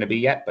that one's going to be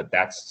yet, but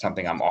that's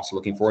something I'm also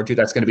looking forward to.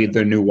 That's going to be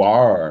the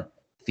noir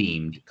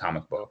themed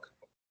comic book.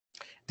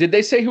 Did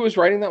they say who was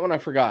writing that one? I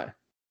forgot.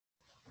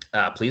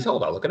 Please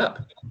hold. I'll look it up.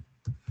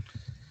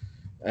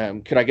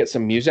 Could I get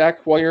some music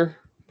while you're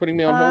putting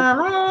me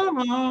on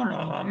hold?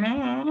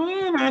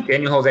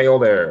 Daniel Jose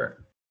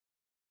Older.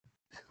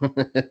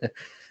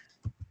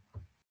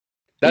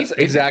 That's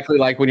exactly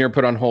like when you're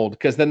put on hold,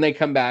 because then they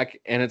come back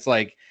and it's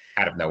like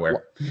out of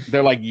nowhere.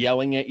 They're like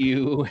yelling at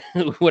you,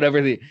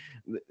 whatever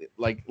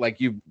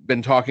like you've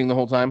been talking the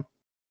whole time.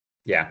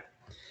 Yeah.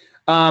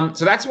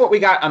 So that's what we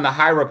got on the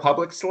High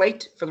Republic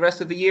slate for the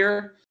rest of the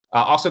year.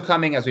 Also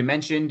coming, as we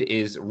mentioned,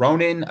 is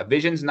Ronin, a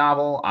Visions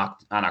novel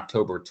on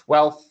October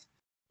 12th.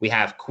 We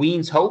have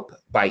Queen's Hope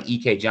by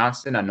E.K.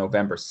 Johnston on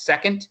November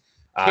 2nd.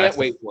 Can't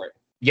wait for it.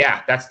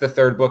 Yeah, that's the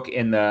third book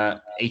in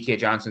the E.K.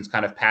 Johnston's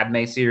kind of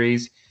Padme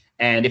series.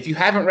 And if you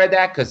haven't read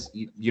that because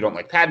you don't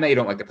like Padme, you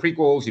don't like the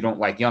prequels, you don't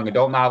like young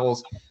adult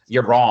novels,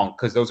 you're wrong,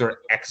 because those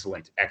are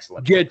excellent,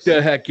 excellent Get books.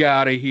 the heck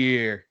out of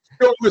here.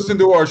 Don't listen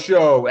to our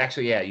show.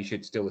 Actually, yeah, you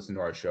should still listen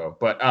to our show.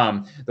 But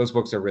those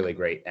books are really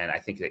great, and I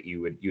think that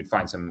you'd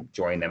find some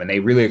joy in them. And they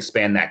really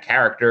expand that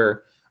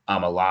character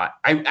a lot.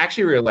 I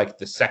actually really like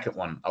the second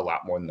one a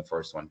lot more than the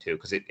first one, too,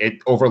 because it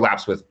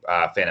overlaps with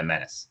Phantom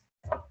Menace.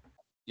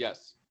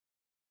 Yes.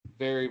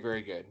 Very,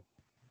 very good.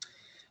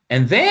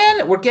 And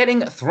then we're getting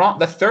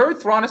the third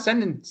Thrawn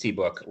Ascendancy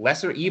book,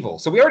 Lesser Evil.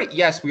 So we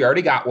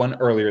already got one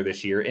earlier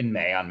this year in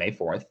May, on May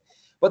 4th.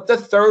 But the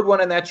third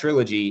one in that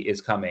trilogy is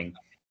coming.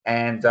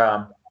 And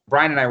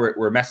Brian and I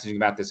were messaging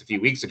about this a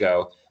few weeks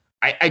ago.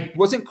 I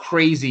wasn't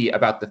crazy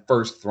about the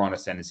first Thrawn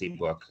Ascendancy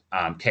book,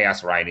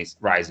 Chaos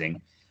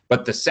Rising.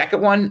 But the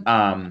second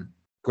one,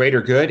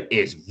 Greater Good,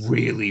 is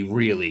really,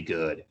 really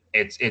good.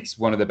 It's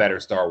one of the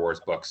better Star Wars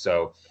books.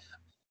 So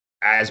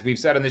as we've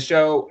said on the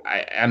show,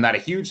 I'm not a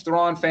huge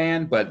Thrawn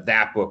fan, but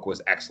that book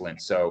was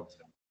excellent. So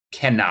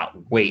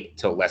cannot wait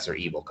till Lesser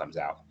Evil comes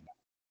out.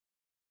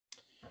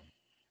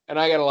 And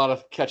I got a lot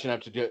of catching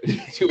up to do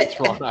with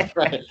Thrawn.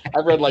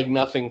 I've read like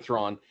nothing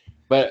Thrawn.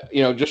 But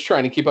just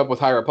trying to keep up with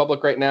High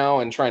Republic right now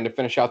and trying to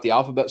finish out the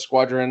Alphabet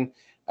Squadron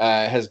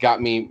has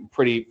got me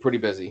pretty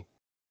busy.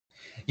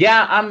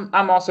 Yeah,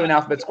 I'm also in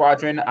Alphabet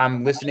Squadron.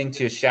 I'm listening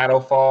to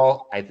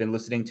Shadowfall. I've been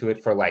listening to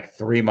it for like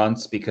 3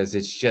 months because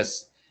it's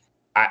just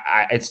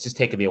it's just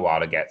taken me a while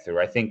to get through.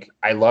 I think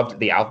I loved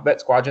the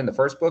Alphabet Squadron, the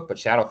first book, but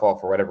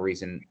Shadowfall, for whatever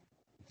reason,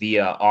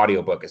 via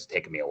audiobook has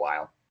taken me a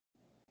while.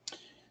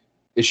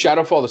 Is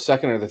Shadowfall the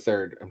second or the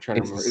third? I'm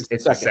trying to remember.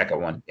 It's the second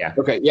one. Yeah.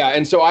 Okay. Yeah.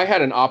 And so I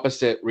had an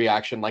opposite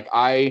reaction. Like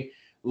I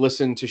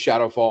listened to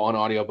Shadowfall on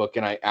audiobook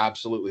and I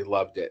absolutely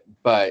loved it,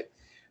 but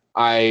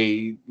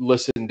I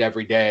listened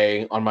every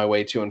day on my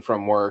way to and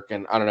from work.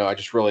 And I don't know, I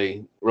just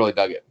really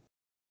dug it.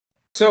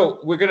 So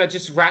we're going to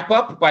just wrap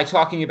up by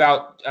talking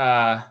about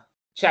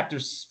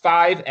chapters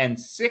 5 and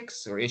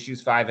 6, or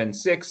issues 5 and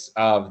 6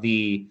 of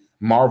the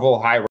Marvel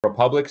High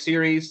Republic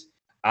series.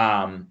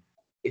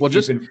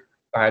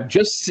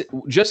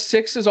 Just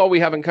 6 is all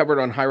we haven't covered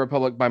on High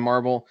Republic by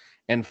Marvel,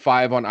 and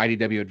 5 on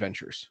IDW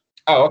Adventures.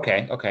 Oh,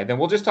 okay. Then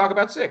we'll just talk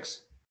about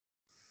 6.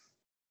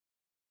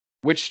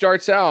 Which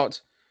starts out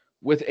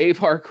with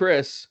Avar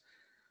Kriss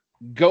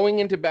going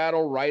into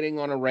battle, riding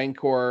on a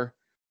Rancor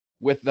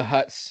with the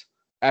Hutts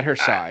at her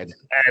side.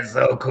 That's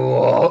so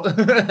cool.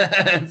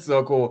 That's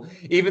so cool.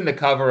 Even the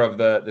cover of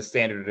the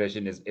standard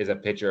edition is a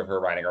picture of her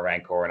riding a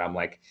Rancor, and I'm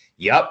like,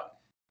 yep.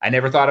 I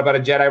never thought about a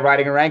Jedi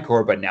riding a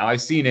Rancor, but now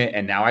I've seen it,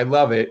 and now I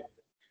love it.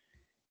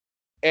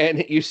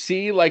 And you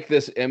see like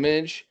this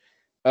image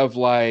of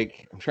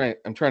like I'm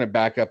trying to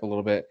back up a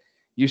little bit.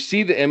 You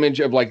see the image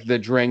of like the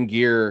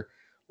Drengir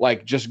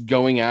like just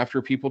going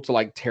after people to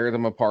like tear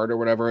them apart or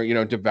whatever,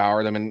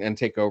 devour them and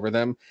take over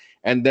them.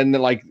 And then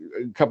like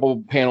a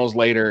couple panels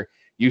later,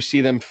 you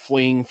see them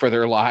fleeing for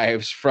their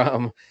lives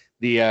from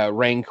the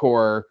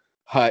Rancor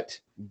Hutt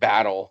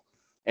battle,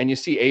 and you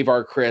see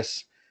Avar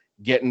Kriss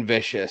getting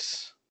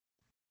vicious.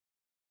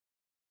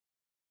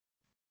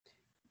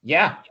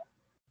 Yeah.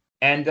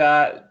 And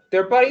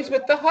they're buddies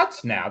with the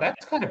Hutts now.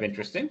 That's kind of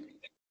interesting.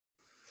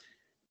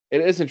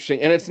 It is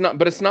interesting. And it's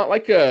not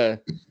like an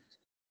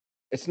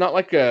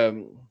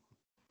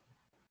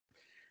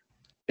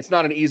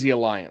easy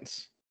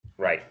alliance.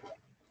 Right.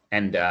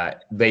 And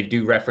they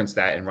do reference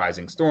that in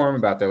Rising Storm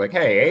about they're like,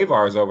 hey,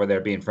 Avar's over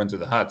there being friends with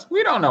the Hutts.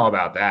 We don't know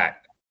about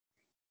that.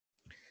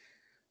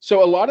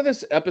 So a lot of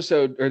this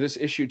episode or this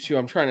issue too,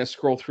 I'm trying to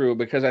scroll through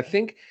because I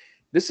think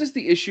this is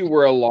the issue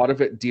where a lot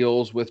of it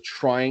deals with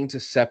trying to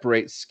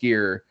separate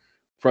Sskeer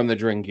from the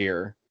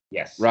Drengir.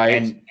 Yes.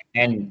 Right.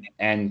 And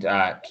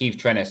Keeve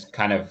Trennis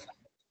kind of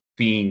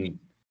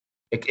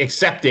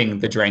accepting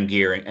the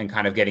Drengir and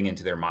kind of getting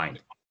into their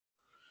mind.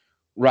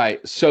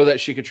 Right. So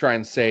that she could try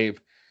and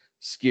save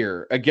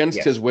Sskeer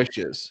against his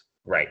wishes.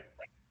 Right.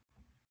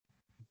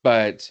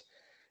 But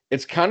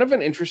it's kind of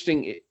an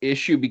interesting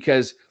issue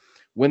because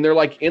when they're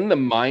like in the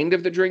mind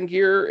of the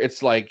Drengir,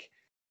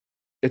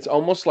 it's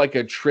almost like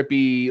a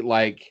trippy,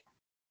 like,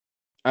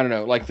 I don't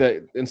know, like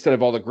instead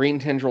of all the green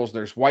tendrils,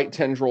 there's white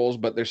tendrils,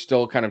 but they're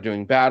still kind of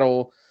doing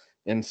battle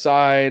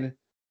inside.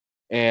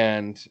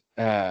 And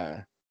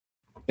it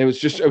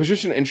was just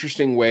an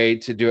interesting way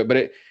to do it, but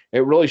it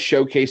really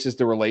showcases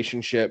the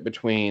relationship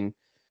between,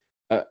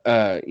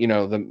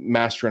 the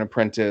master and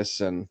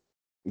apprentice and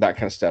that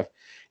kind of stuff.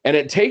 And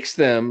it takes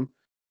them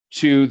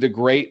to the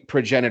great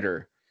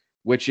progenitor,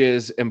 which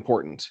is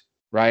important,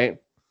 right?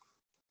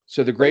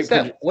 So the great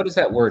what does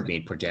that word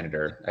mean,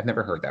 progenitor? I've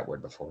never heard that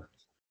word before.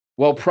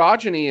 Well,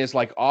 progeny is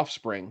like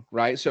offspring,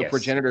 right? So yes.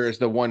 Progenitor is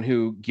the one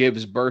who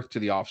gives birth to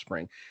the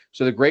offspring.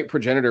 So the great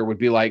progenitor would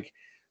be like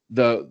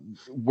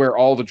where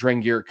all the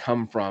Drengir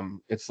come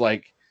from. It's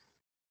like,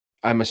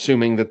 I'm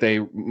assuming that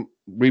they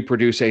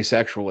reproduce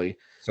asexually.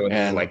 So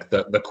it's like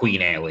the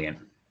queen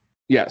alien.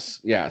 Yes.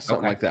 Yeah.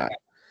 Something like that.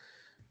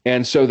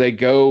 And so they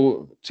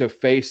go to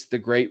face the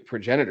great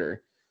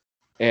progenitor,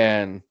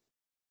 and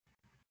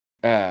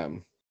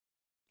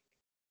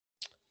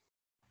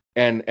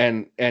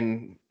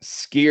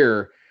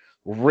Sskeer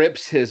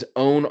rips his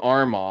own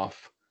arm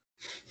off.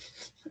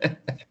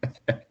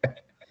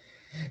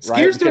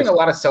 Skeer's doing a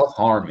lot of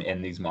self-harm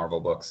in these Marvel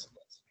books.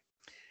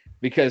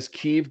 Because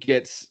Keeve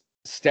gets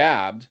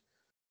stabbed,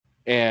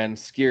 and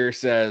Sskeer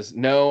says,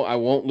 no, I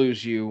won't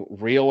lose you,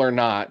 real or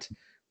not.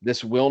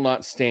 This will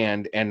not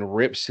stand, and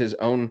rips his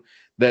own,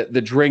 the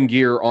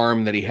Drengir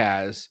arm that he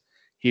has,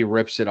 he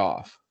rips it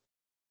off.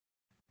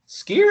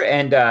 Sskeer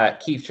and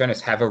Keeve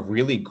Trennis have a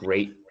really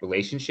great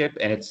relationship,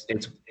 and it's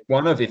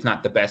one of, if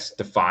not the best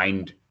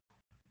defined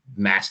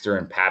master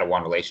and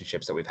Padawan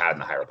relationships that we've had in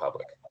the High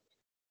Republic.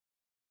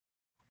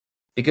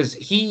 Because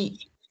he's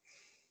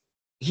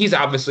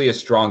obviously a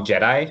strong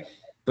Jedi,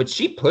 but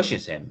she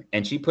pushes him,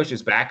 and she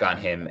pushes back on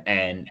him,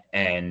 and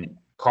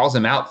calls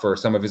him out for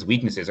some of his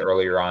weaknesses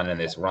earlier on in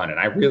this run, and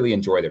I really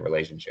enjoy the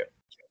relationship.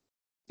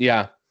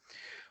 Yeah.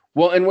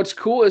 Well, and what's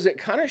cool is it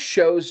kind of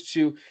shows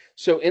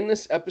so in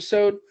this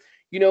episode,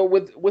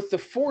 with the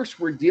Force,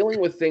 we're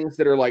dealing with things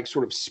that are like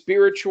sort of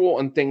spiritual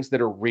and things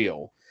that are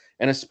real.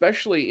 And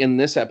especially in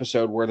this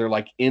episode where they're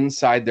like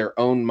inside their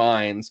own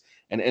minds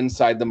and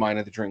inside the mind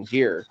of the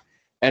Drengir.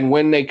 And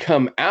when they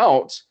come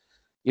out,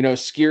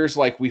 Skier's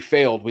like, we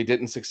failed. We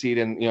didn't succeed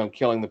in,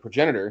 killing the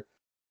progenitor.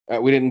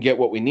 We didn't get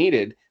what we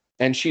needed.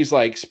 And she's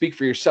like, speak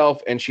for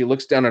yourself. And she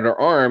looks down at her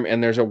arm,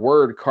 and there's a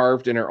word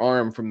carved in her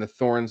arm from the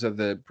thorns of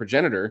the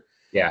progenitor,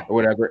 Yeah. or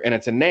whatever. And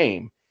it's a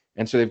name.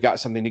 And so they've got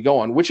something to go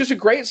on, which is a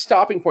great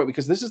stopping point,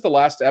 because this is the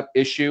last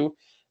issue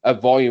of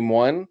volume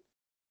 1.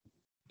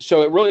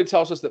 So it really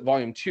tells us that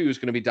volume 2 is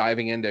going to be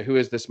diving into who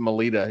is this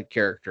Melita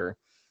character.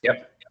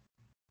 Yep.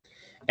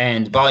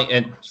 And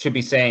it should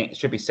be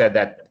said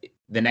that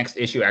the next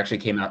issue actually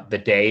came out the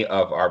day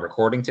of our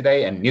recording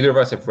today, and neither of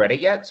us have read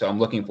it yet. So I'm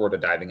looking forward to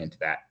diving into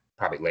that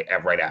probably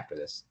right after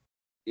this.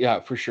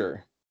 Yeah, for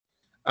sure.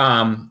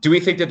 Do we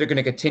think that they're going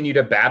to continue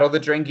to battle the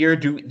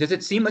Drengir? Does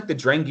it seem like the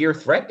Drengir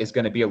threat is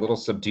going to be a little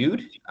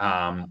subdued?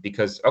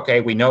 Because, okay,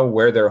 we know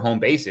where their home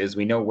base is.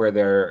 We know where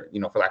their,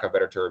 for lack of a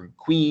better term,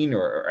 queen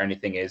or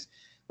anything is.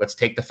 Let's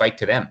take the fight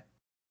to them.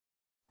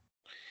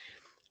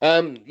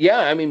 Yeah,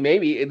 I mean,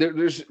 maybe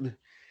there's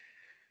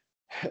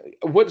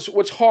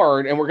what's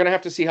hard, and we're going to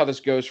have to see how this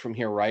goes from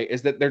here, right?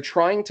 Is that they're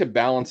trying to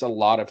balance a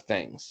lot of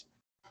things.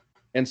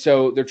 And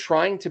so they're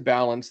trying to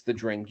balance the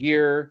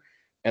Drengir,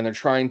 and they're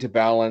trying to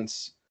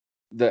balance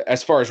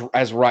as far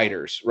as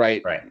writers,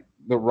 right? Right.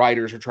 The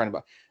writers are trying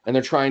to, and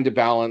they're trying to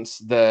balance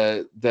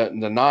the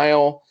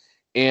Nile.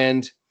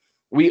 And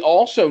we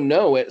also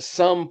know at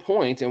some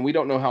point, and we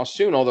don't know how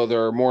soon, although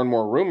there are more and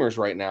more rumors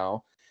right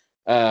now.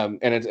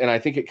 And I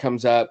think it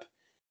comes up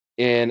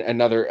in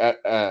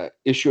another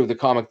issue of the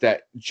comic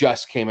that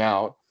just came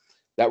out,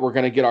 that we're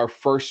going to get our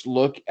first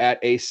look at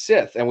a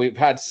Sith. And we've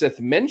had Sith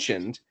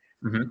mentioned,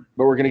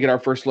 but we're going to get our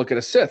first look at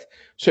a Sith.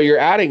 So you're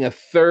adding a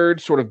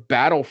third sort of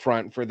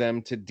battlefront for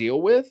them to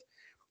deal with.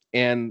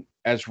 And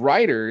as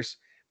writers,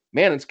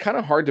 man, it's kind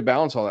of hard to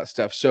balance all that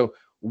stuff. So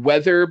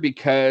whether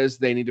because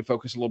they need to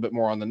focus a little bit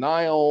more on the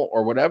Nile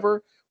or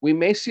whatever, we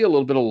may see a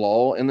little bit of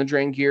lull in the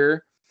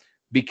Drengir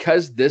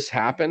because this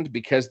happened,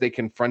 because they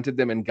confronted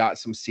them and got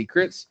some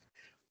secrets.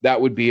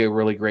 That would be a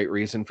really great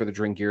reason for the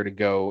Drengir to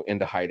go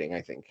into hiding,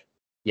 I think.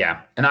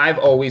 Yeah. And I've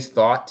always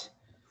thought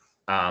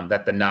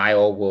that the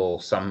Nile will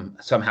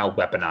somehow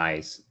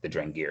weaponize the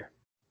Drengir.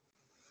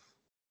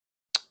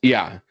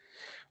 Yeah.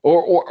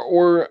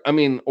 Or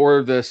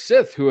the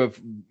Sith who have,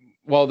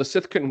 the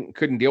Sith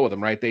couldn't deal with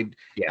them, right? They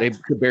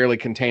could barely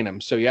contain them.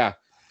 So yeah,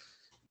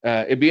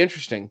 it'd be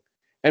interesting.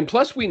 And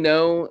plus we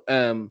know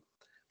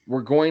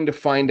we're going to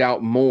find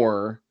out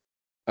more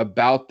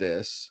about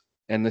this,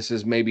 and this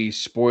is maybe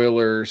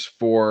spoilers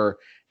for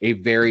a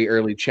very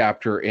early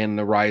chapter in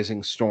The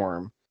Rising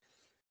Storm.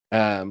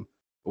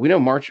 We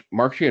know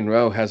Marchion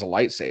Ro has a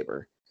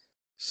lightsaber.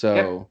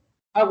 So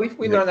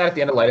we learned that at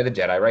the end of Light of the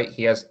Jedi, right?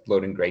 He has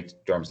Loden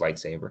Greatstorm's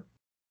lightsaber.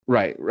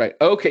 Right.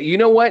 Okay, you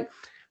know what?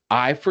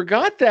 I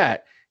forgot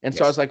that. And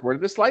so I was like, where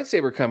did this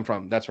lightsaber come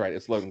from? That's right.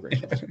 It's Loden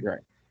Greatstorm's. You're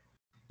right.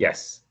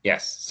 Yes.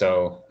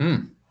 So,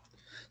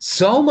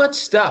 so much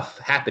stuff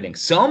happening.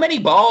 So many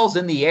balls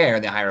in the air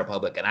in the High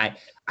Republic. And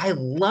I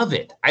love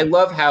it. I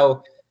love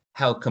how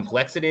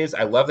complex it is.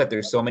 I love that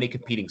there's so many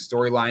competing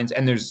storylines,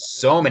 and there's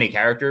so many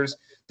characters,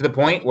 to the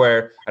point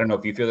where, I don't know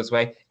if you feel this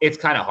way, it's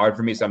kind of hard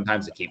for me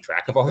sometimes to keep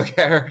track of all the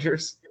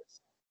characters.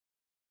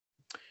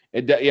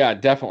 Yeah,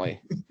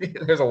 definitely.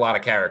 There's a lot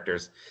of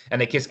characters, and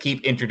they just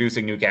keep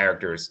introducing new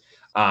characters.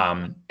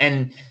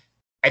 And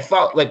I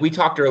thought, like we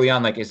talked early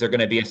on, like, is there going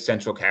to be a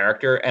central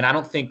character? And I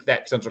don't think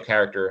that central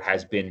character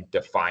has been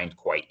defined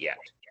quite yet.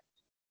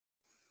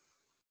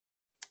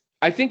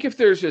 I think if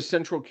there's a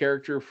central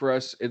character for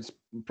us, it's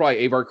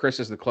probably Avar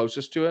Kriss is the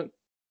closest to it.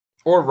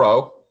 Or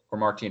Ro, or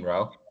Marchion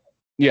Ro.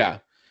 Yeah.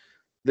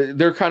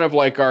 They're kind of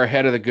like our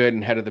head of the good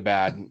and head of the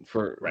bad,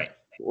 for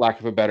lack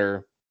of a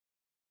better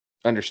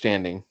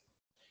understanding.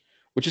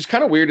 Which is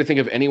kind of weird to think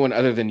of anyone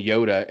other than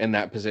Yoda in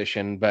that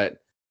position, but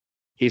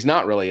he's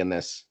not really in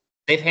this.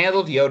 They've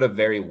handled Yoda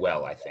very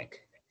well, I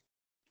think.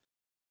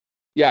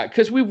 Yeah,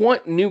 because we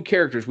want new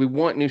characters. We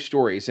want new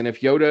stories. And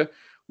if Yoda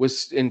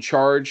was in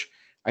charge,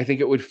 I think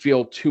it would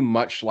feel too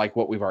much like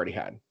what we've already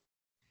had.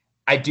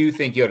 I do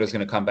think Yoda's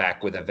going to come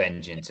back with a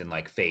vengeance in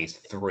like phase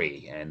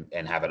 3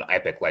 and have an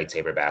epic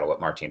lightsaber battle with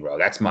Marchion Ro.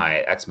 That's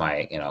my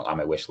on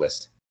my wish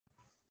list.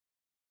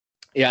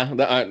 Yeah,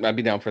 I'd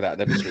be down for that.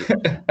 That'd be sweet.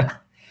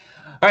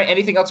 All right.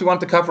 Anything else we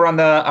want to cover on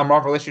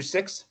Marvel issue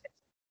 6?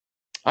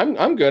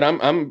 I'm good.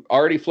 I'm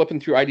already flipping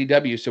through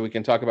IDW, so we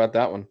can talk about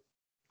that one.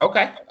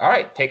 Okay. All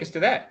right. Take us to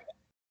that.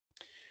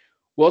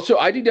 Well, so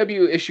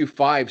IDW issue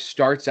 5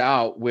 starts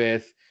out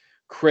with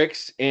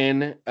Crix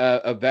in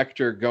a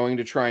Vector going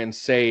to try and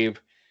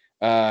save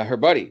her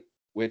buddy,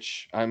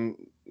 which I'm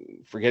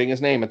forgetting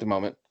his name at the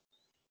moment.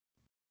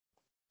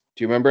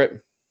 Do you remember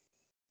it?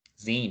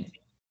 Zine.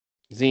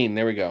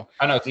 There we go.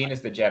 Oh no, Zine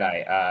is the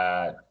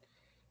Jedi.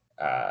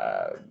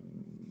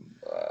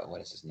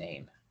 What is his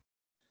name?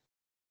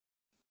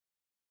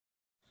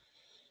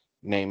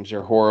 Names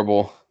are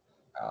horrible.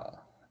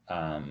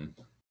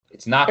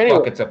 It's not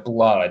buckets of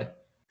blood.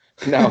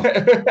 No.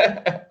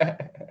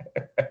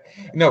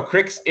 No,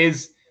 Crix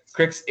is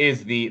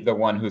the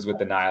one who's with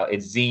the Nile.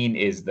 Zine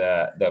is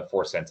the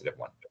Force sensitive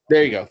one.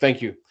 There you go.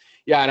 Thank you.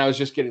 Yeah, and I was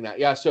just getting that.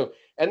 Yeah, so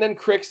and then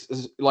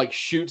Crix like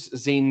shoots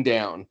Zine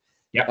down.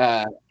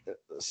 Yeah.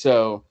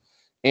 So,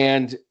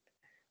 and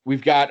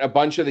we've got a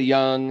bunch of the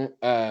young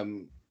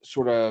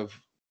sort of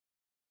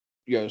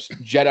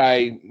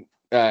Jedi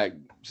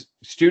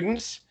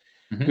students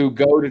who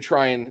go to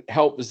try and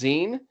help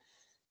Zine,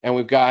 and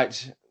we've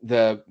got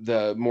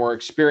the more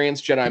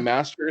experienced Jedi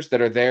Masters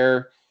that are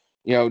there,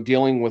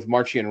 dealing with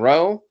Marchion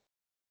Ro.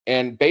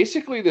 And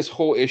basically, this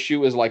whole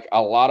issue is like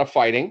a lot of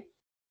fighting,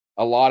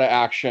 a lot of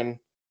action,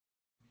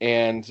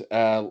 and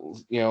a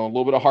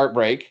little bit of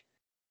heartbreak.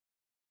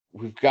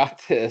 We've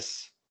got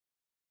this.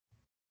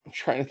 I'm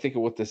trying to think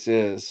of what this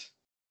is.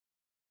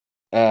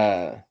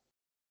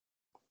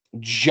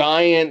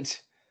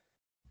 Giant,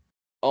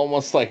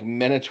 almost like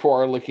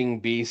Minotaur-looking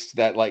beast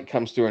that like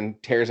comes through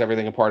and tears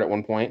everything apart at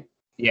one point.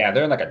 Yeah,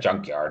 they're in like a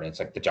junkyard, and it's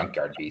like the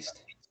Junkyard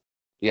Beast.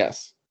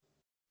 Yes.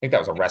 I think that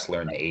was a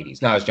wrestler in the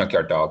 80s. No, it was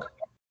Junkyard Dog.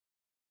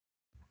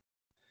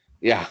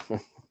 Yeah.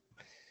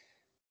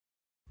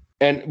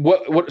 And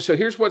so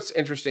here's what's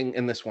interesting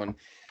in this one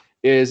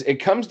is it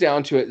comes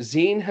down to it.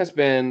 Zine has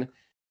been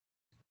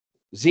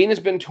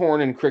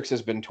torn and Crix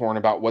has been torn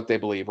about what they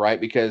believe,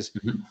 right? Because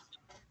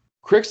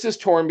Crix is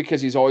torn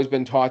because he's always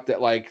been taught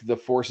that like the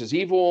Force is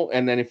evil,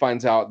 and then he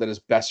finds out that his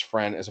best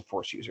friend is a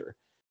Force user.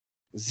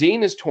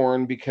 Zine is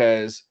torn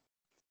because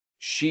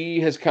she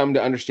has come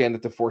to understand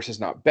that the Force is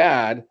not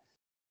bad,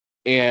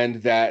 and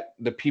that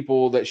the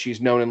people that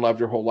she's known and loved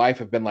her whole life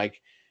have been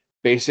like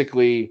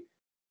basically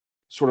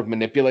sort of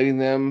manipulating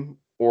them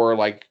or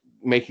like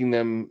making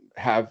them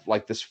have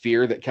like this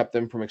fear that kept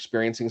them from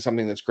experiencing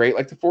something that's great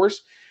like the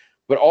Force.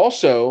 But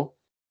also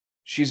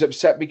she's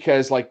upset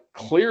because like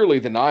clearly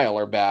the Nihil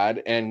are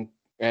bad and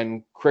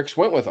Crix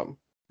went with them.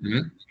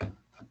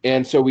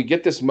 And so we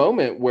get this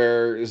moment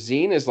where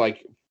Zine is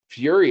like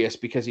furious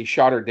because he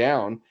shot her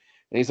down,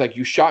 and he's like,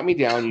 you shot me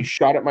down, you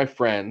shot at my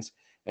friends,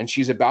 and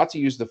she's about to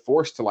use the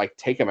Force to like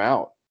take him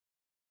out.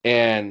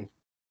 And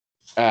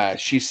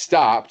she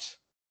stopped,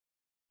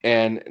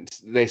 and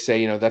they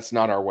say, that's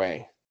not our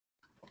way.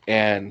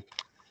 And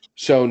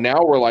so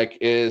now we're like,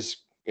 is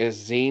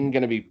Zine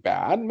going to be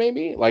bad?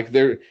 Maybe like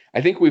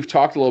I think we've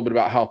talked a little bit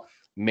about how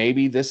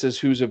maybe this is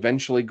who's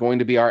eventually going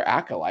to be our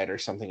acolyte or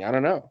something. I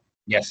don't know.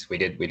 Yes, we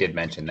did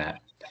mention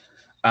that.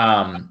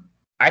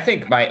 I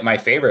think my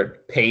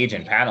favorite page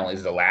and panel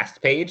is the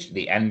last page.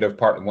 The end of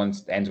part one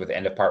ends with the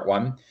end of part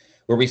one,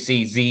 where we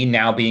see Zine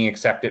now being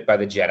accepted by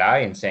the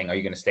Jedi and saying, are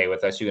you going to stay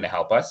with us? You're going to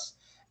help us?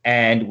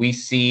 And we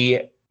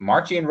see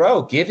Marchion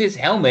Ro give his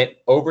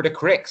helmet over to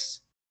Crix.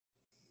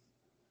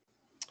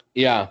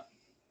 Yeah.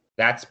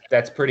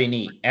 That's pretty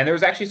neat. And there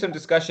was actually some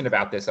discussion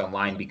about this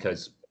online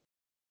because,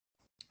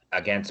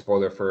 again,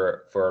 spoiler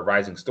for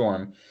Rising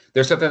Storm,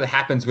 there's something that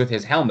happens with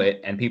his helmet,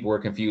 and people were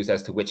confused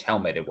as to which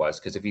helmet it was.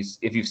 Because if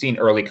you've seen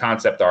early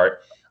concept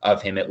art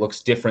of him, it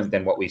looks different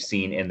than what we've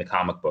seen in the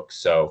comic books.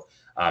 So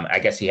I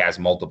guess he has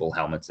multiple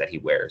helmets that he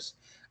wears.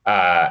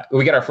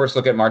 We get our first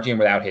look at Marchion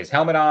without his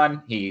helmet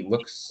on. He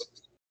looks,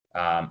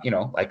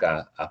 like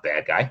a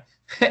bad guy,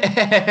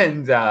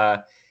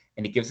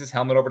 and he gives his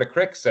helmet over to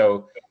Crix.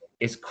 So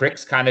is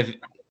Crix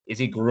is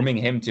he grooming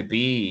him to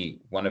be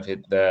one of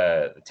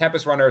the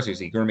Tempest Runners? Is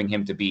he grooming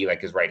him to be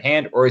like his right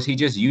hand, or is he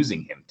just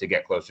using him to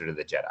get closer to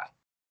the Jedi?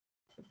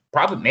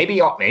 Probably, maybe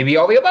all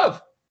the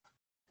above.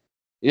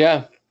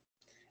 Yeah,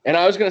 and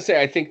I was gonna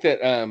say I think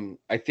that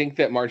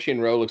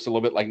Marchion Ro looks a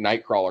little bit like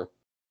Nightcrawler.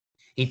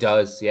 He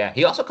does, yeah.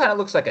 He also kind of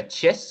looks like a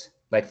Chiss,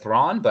 like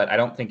Thrawn, but I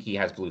don't think he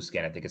has blue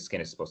skin. I think his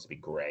skin is supposed to be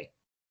gray.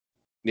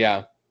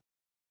 Yeah,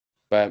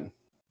 but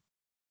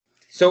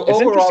so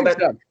overall,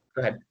 go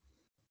ahead.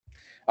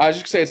 I was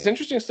just gonna say it's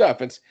interesting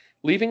stuff. It's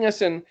leaving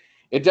us in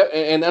it,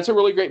 and that's a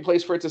really great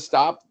place for it to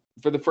stop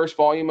for the first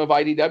volume of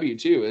IDW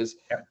too. Is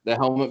the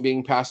helmet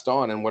being passed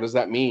on, and what does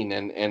that mean?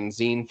 And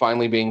Zine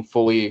finally being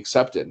fully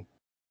accepted.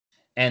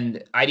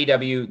 And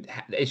IDW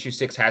issue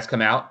 6 has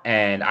come out,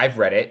 and I've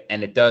read it,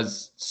 and it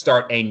does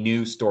start a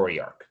new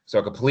story arc. So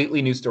a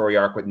completely new story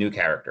arc with new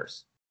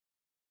characters,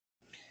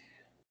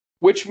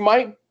 which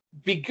might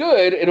be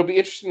good. It'll be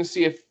interesting to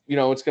see if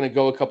it's going to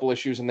go a couple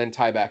issues and then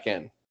tie back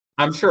in.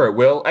 I'm sure it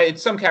will.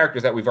 It's some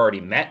characters that we've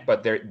already met,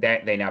 but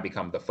they now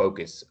become the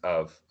focus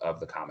of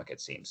the comic,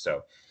 it seems.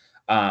 So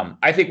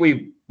I think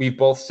we've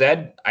both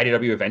said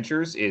IDW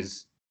Adventures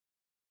is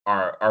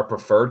our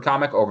preferred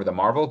comic over the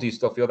Marvel. Do you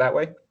still feel that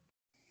way?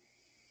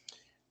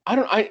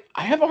 I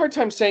have a hard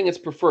time saying it's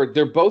preferred.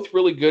 They're both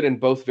really good and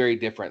both very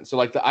different. So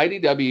like the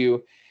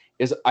IDW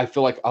is, I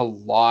feel like I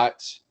want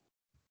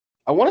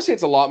to say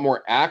it's a lot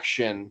more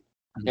action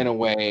in a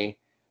way,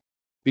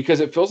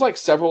 because it feels like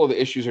several of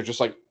the issues are just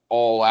like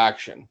all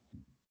action,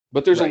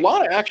 but there's a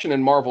lot of action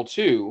in Marvel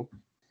too.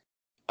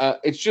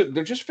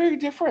 They're just very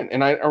different,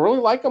 and I really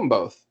like them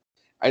both.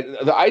 The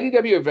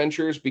IDW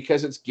Adventures,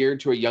 because it's geared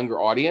to a younger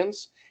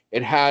audience,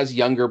 it has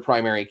younger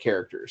primary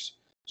characters,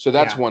 so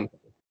that's one thing.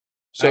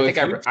 So I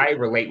think I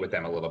relate with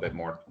them a little bit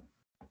more.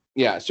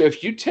 Yeah, so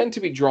if you tend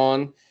to be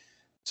drawn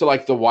to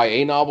like the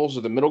YA novels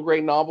or the middle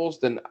grade novels,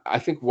 then I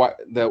think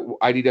the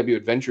IDW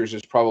Adventures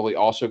is probably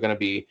also going to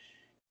be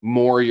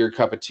more your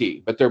cup of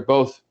tea. But they're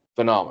both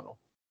phenomenal.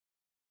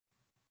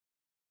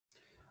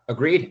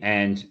 Agreed,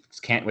 and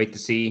can't wait to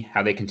see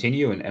how they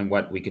continue and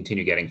what we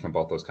continue getting from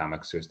both those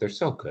comics. They're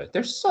so good.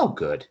 They're so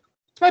good.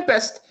 It's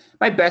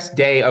my best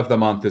day of the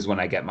month is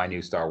when I get my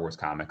new Star Wars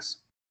comics.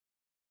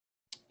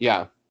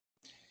 Yeah.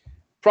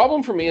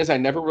 Problem for me is I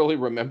never really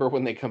remember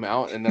when they come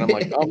out, and then I'm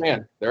like, oh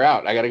man, they're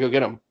out. I got to go get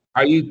them.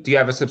 Do you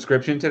have a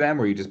subscription to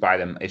them, or you just buy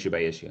them issue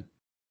by issue?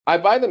 I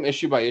buy them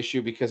issue by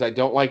issue because for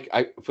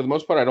the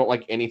most part, I don't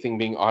like anything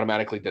being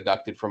automatically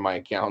deducted from my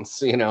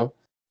accounts, you know?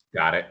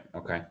 Got it.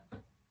 Okay.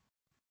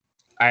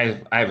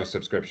 I have a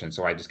subscription,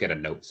 so I just get a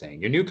note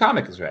saying your new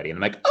comic is ready, and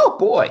I'm like, oh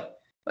boy,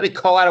 let me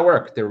call out of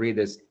work to read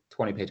this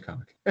 20-page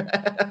comic.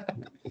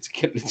 It's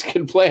a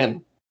good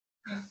plan.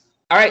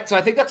 All right, so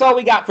I think that's all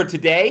we got for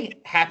today.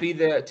 Happy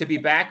to be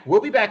back. We'll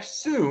be back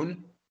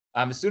soon.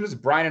 As soon as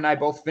Brian and I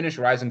both finish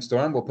Rising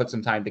Storm, we'll put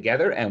some time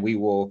together, and we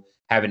will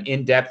have an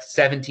in-depth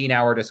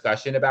 17-hour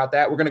discussion about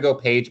that. We're going to go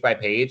page by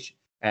page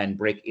and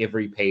break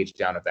every page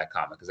down of that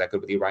comic. Is that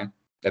good with you, Brian?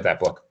 Of that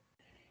book?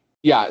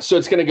 Yeah, so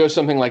it's going to go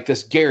something like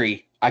this.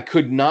 Gary, I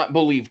could not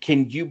believe.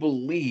 Can you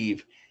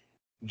believe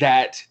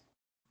that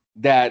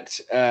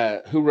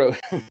who wrote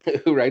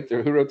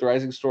the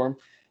Rising Storm?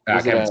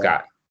 Kevin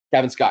Scott.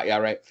 Kevin Scott, yeah,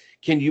 right.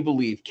 Can you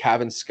believe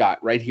Kevin Scott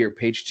right here,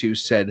 page 2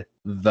 said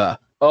the?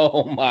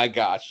 Oh my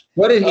gosh.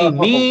 What did he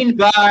mean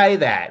by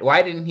that?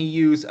 Why didn't he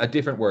use a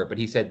different word? But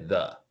he said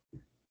the.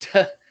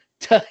 Wow.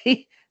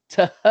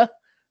 The.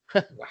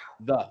 Oh,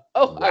 wow.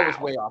 Wow. I was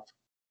way off.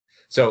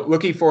 So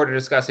looking forward to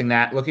discussing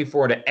that. Looking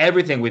forward to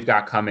everything we've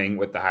got coming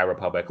with the High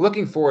Republic.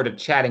 Looking forward to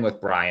chatting with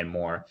Brian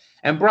more.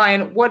 And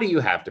Brian, what do you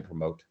have to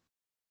promote?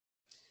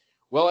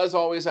 Well, as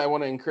always, I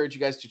want to encourage you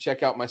guys to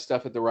check out my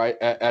stuff at the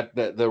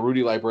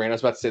Rudy Librarian. I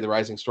was about to say the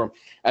Rising Storm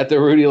at the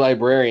Rudy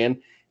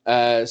Librarian.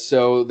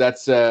 So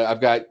that's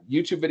I've got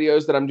YouTube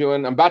videos that I'm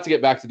doing. I'm about to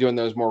get back to doing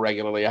those more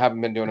regularly. I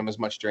haven't been doing them as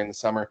much during the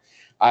summer.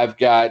 I've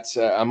got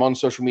I'm on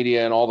social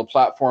media and all the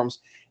platforms.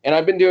 And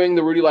I've been doing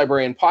the Rudy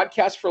Librarian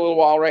podcast for a little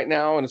while right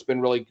now, and it's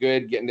been really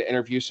good getting to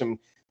interview some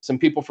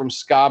people from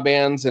ska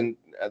bands and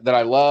that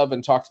I love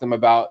and talk to them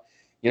about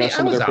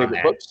some of their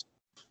favorite books.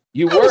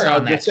 You were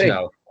on that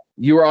show.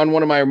 You were on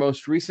one of my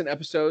most recent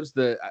episodes.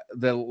 The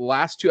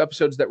last 2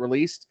 episodes that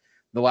released.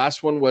 The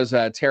last one was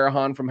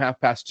Tarahan from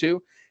Half Past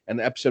Two, and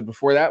the episode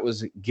before that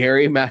was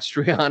Gary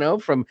Mastriano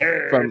from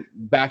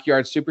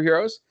Backyard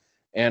Superheroes.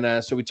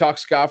 And so we talk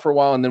ska for a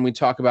while, and then we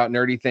talk about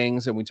nerdy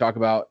things, and we talk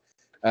about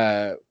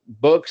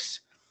books.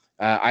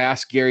 I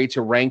asked Gary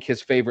to rank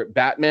his favorite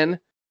Batman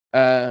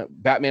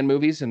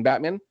movies and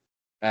Batman,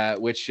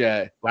 which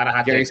a lot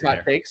of Gary's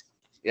hot takes.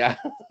 Yeah.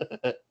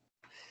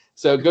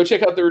 So go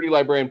check out the Rudy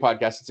Librarian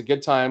podcast. It's a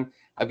good time.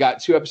 I've got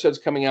 2 episodes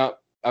coming out.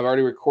 I've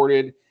already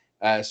recorded.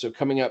 So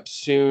coming up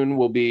soon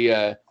will be,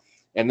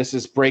 and this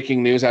is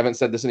breaking news. I haven't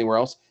said this anywhere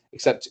else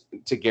except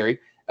to Gary.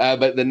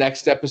 But the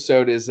next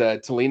episode is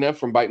Talina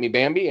from Bite Me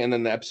Bambi. And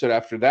then the episode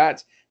after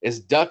that is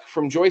Duck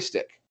from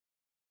Joystick.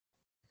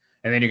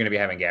 And then you're going to be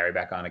having Gary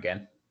back on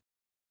again.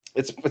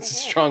 It's a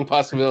strong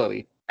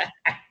possibility.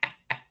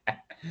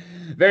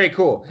 Very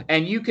cool.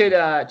 And you could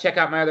check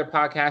out my other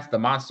podcast, the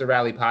Monster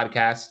Rally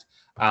Podcast,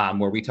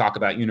 where we talk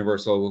about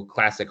Universal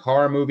classic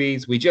horror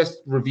movies. We just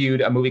reviewed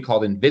a movie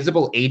called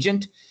Invisible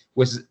Agent,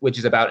 which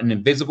is about an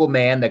invisible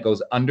man that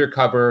goes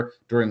undercover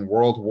during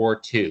World War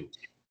II.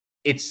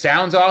 It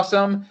sounds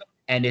awesome,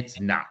 and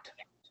it's not.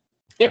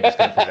 I'm just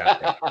gonna put it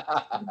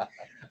out there.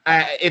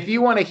 If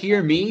you want to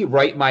hear me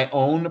write my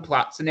own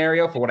plot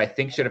scenario for what I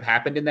think should have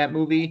happened in that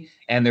movie,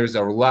 and there's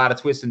a lot of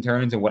twists and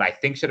turns and what I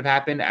think should have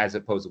happened as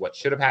opposed to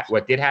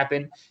what did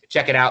happen,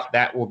 check it out.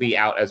 That will be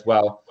out as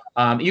well.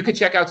 You can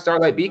check out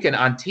Starlight Beacon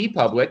on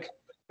TeePublic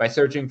by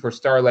searching for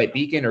Starlight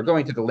Beacon or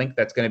going to the link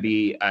that's going to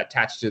be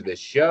attached to this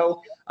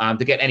show.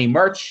 To get any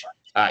merch,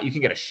 you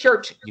can get a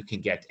shirt, you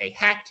can get a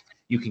hat,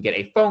 you can get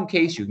a phone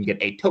case, you can get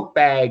a tote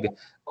bag,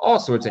 all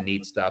sorts of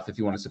neat stuff if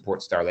you want to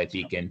support Starlight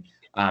Beacon.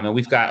 And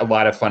we've got a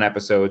lot of fun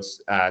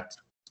episodes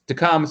to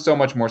come, so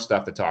much more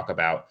stuff to talk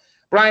about.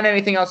 Brian,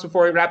 anything else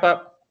before we wrap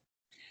up?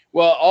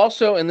 Well,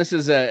 also, and this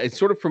is it's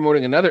sort of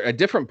promoting a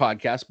different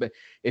podcast, but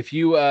if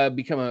you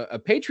become a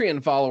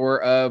Patreon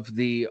follower of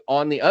the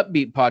On the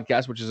Upbeat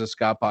podcast, which is a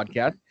ska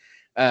podcast,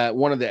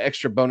 one of the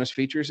extra bonus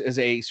features is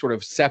a sort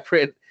of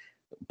separate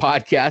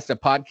podcast, a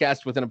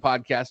podcast within a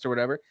podcast or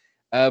whatever,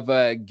 of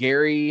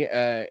Gary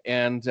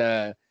and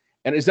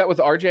is that with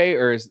RJ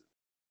or is?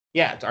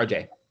 Yeah, it's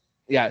RJ.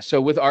 Yeah,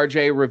 so with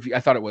RJ, I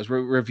thought it was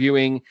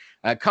reviewing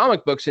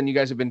comic books, and you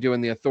guys have been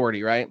doing The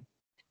Authority, right?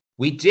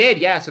 We did,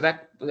 yeah. So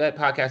that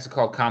podcast is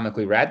called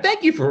Comically Rad.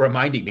 Thank you for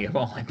reminding me of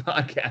all my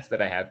podcasts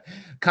that I have.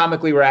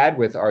 Comically Rad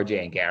with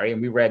RJ and Gary,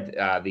 and we read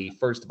the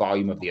first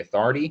volume of The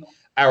Authority.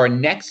 Our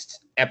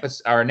next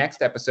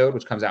episode,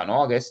 which comes out in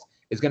August,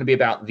 is going to be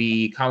about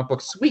the comic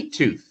book Sweet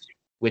Tooth,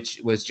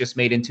 which was just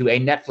made into a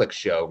Netflix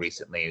show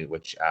recently,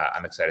 which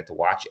I'm excited to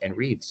watch and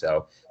read.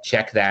 So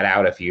check that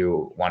out if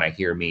you want to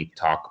hear me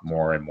talk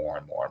more and more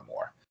and more and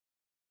more.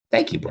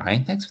 Thank you,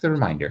 Brian. Thanks for the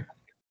reminder.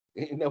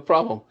 No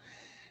problem.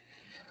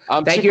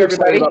 Thank you,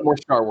 everybody. About more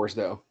Star Wars,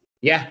 though.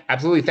 Yeah,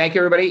 absolutely. Thank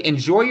you, everybody.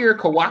 Enjoy your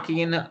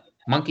Kowakian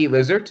monkey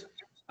lizard.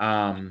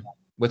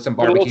 with some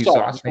Put a little barbecue salt,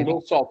 sauce, just a maybe.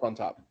 little salt on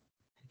top.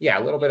 Yeah,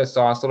 a little bit of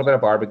sauce, a little bit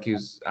of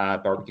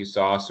barbecue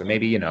sauce, or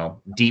maybe,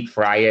 deep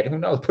fry it. Who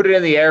knows? Put it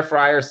in the air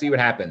fryer, see what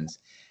happens.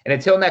 And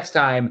until next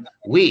time,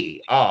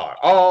 we are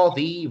all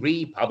the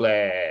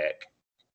Republic.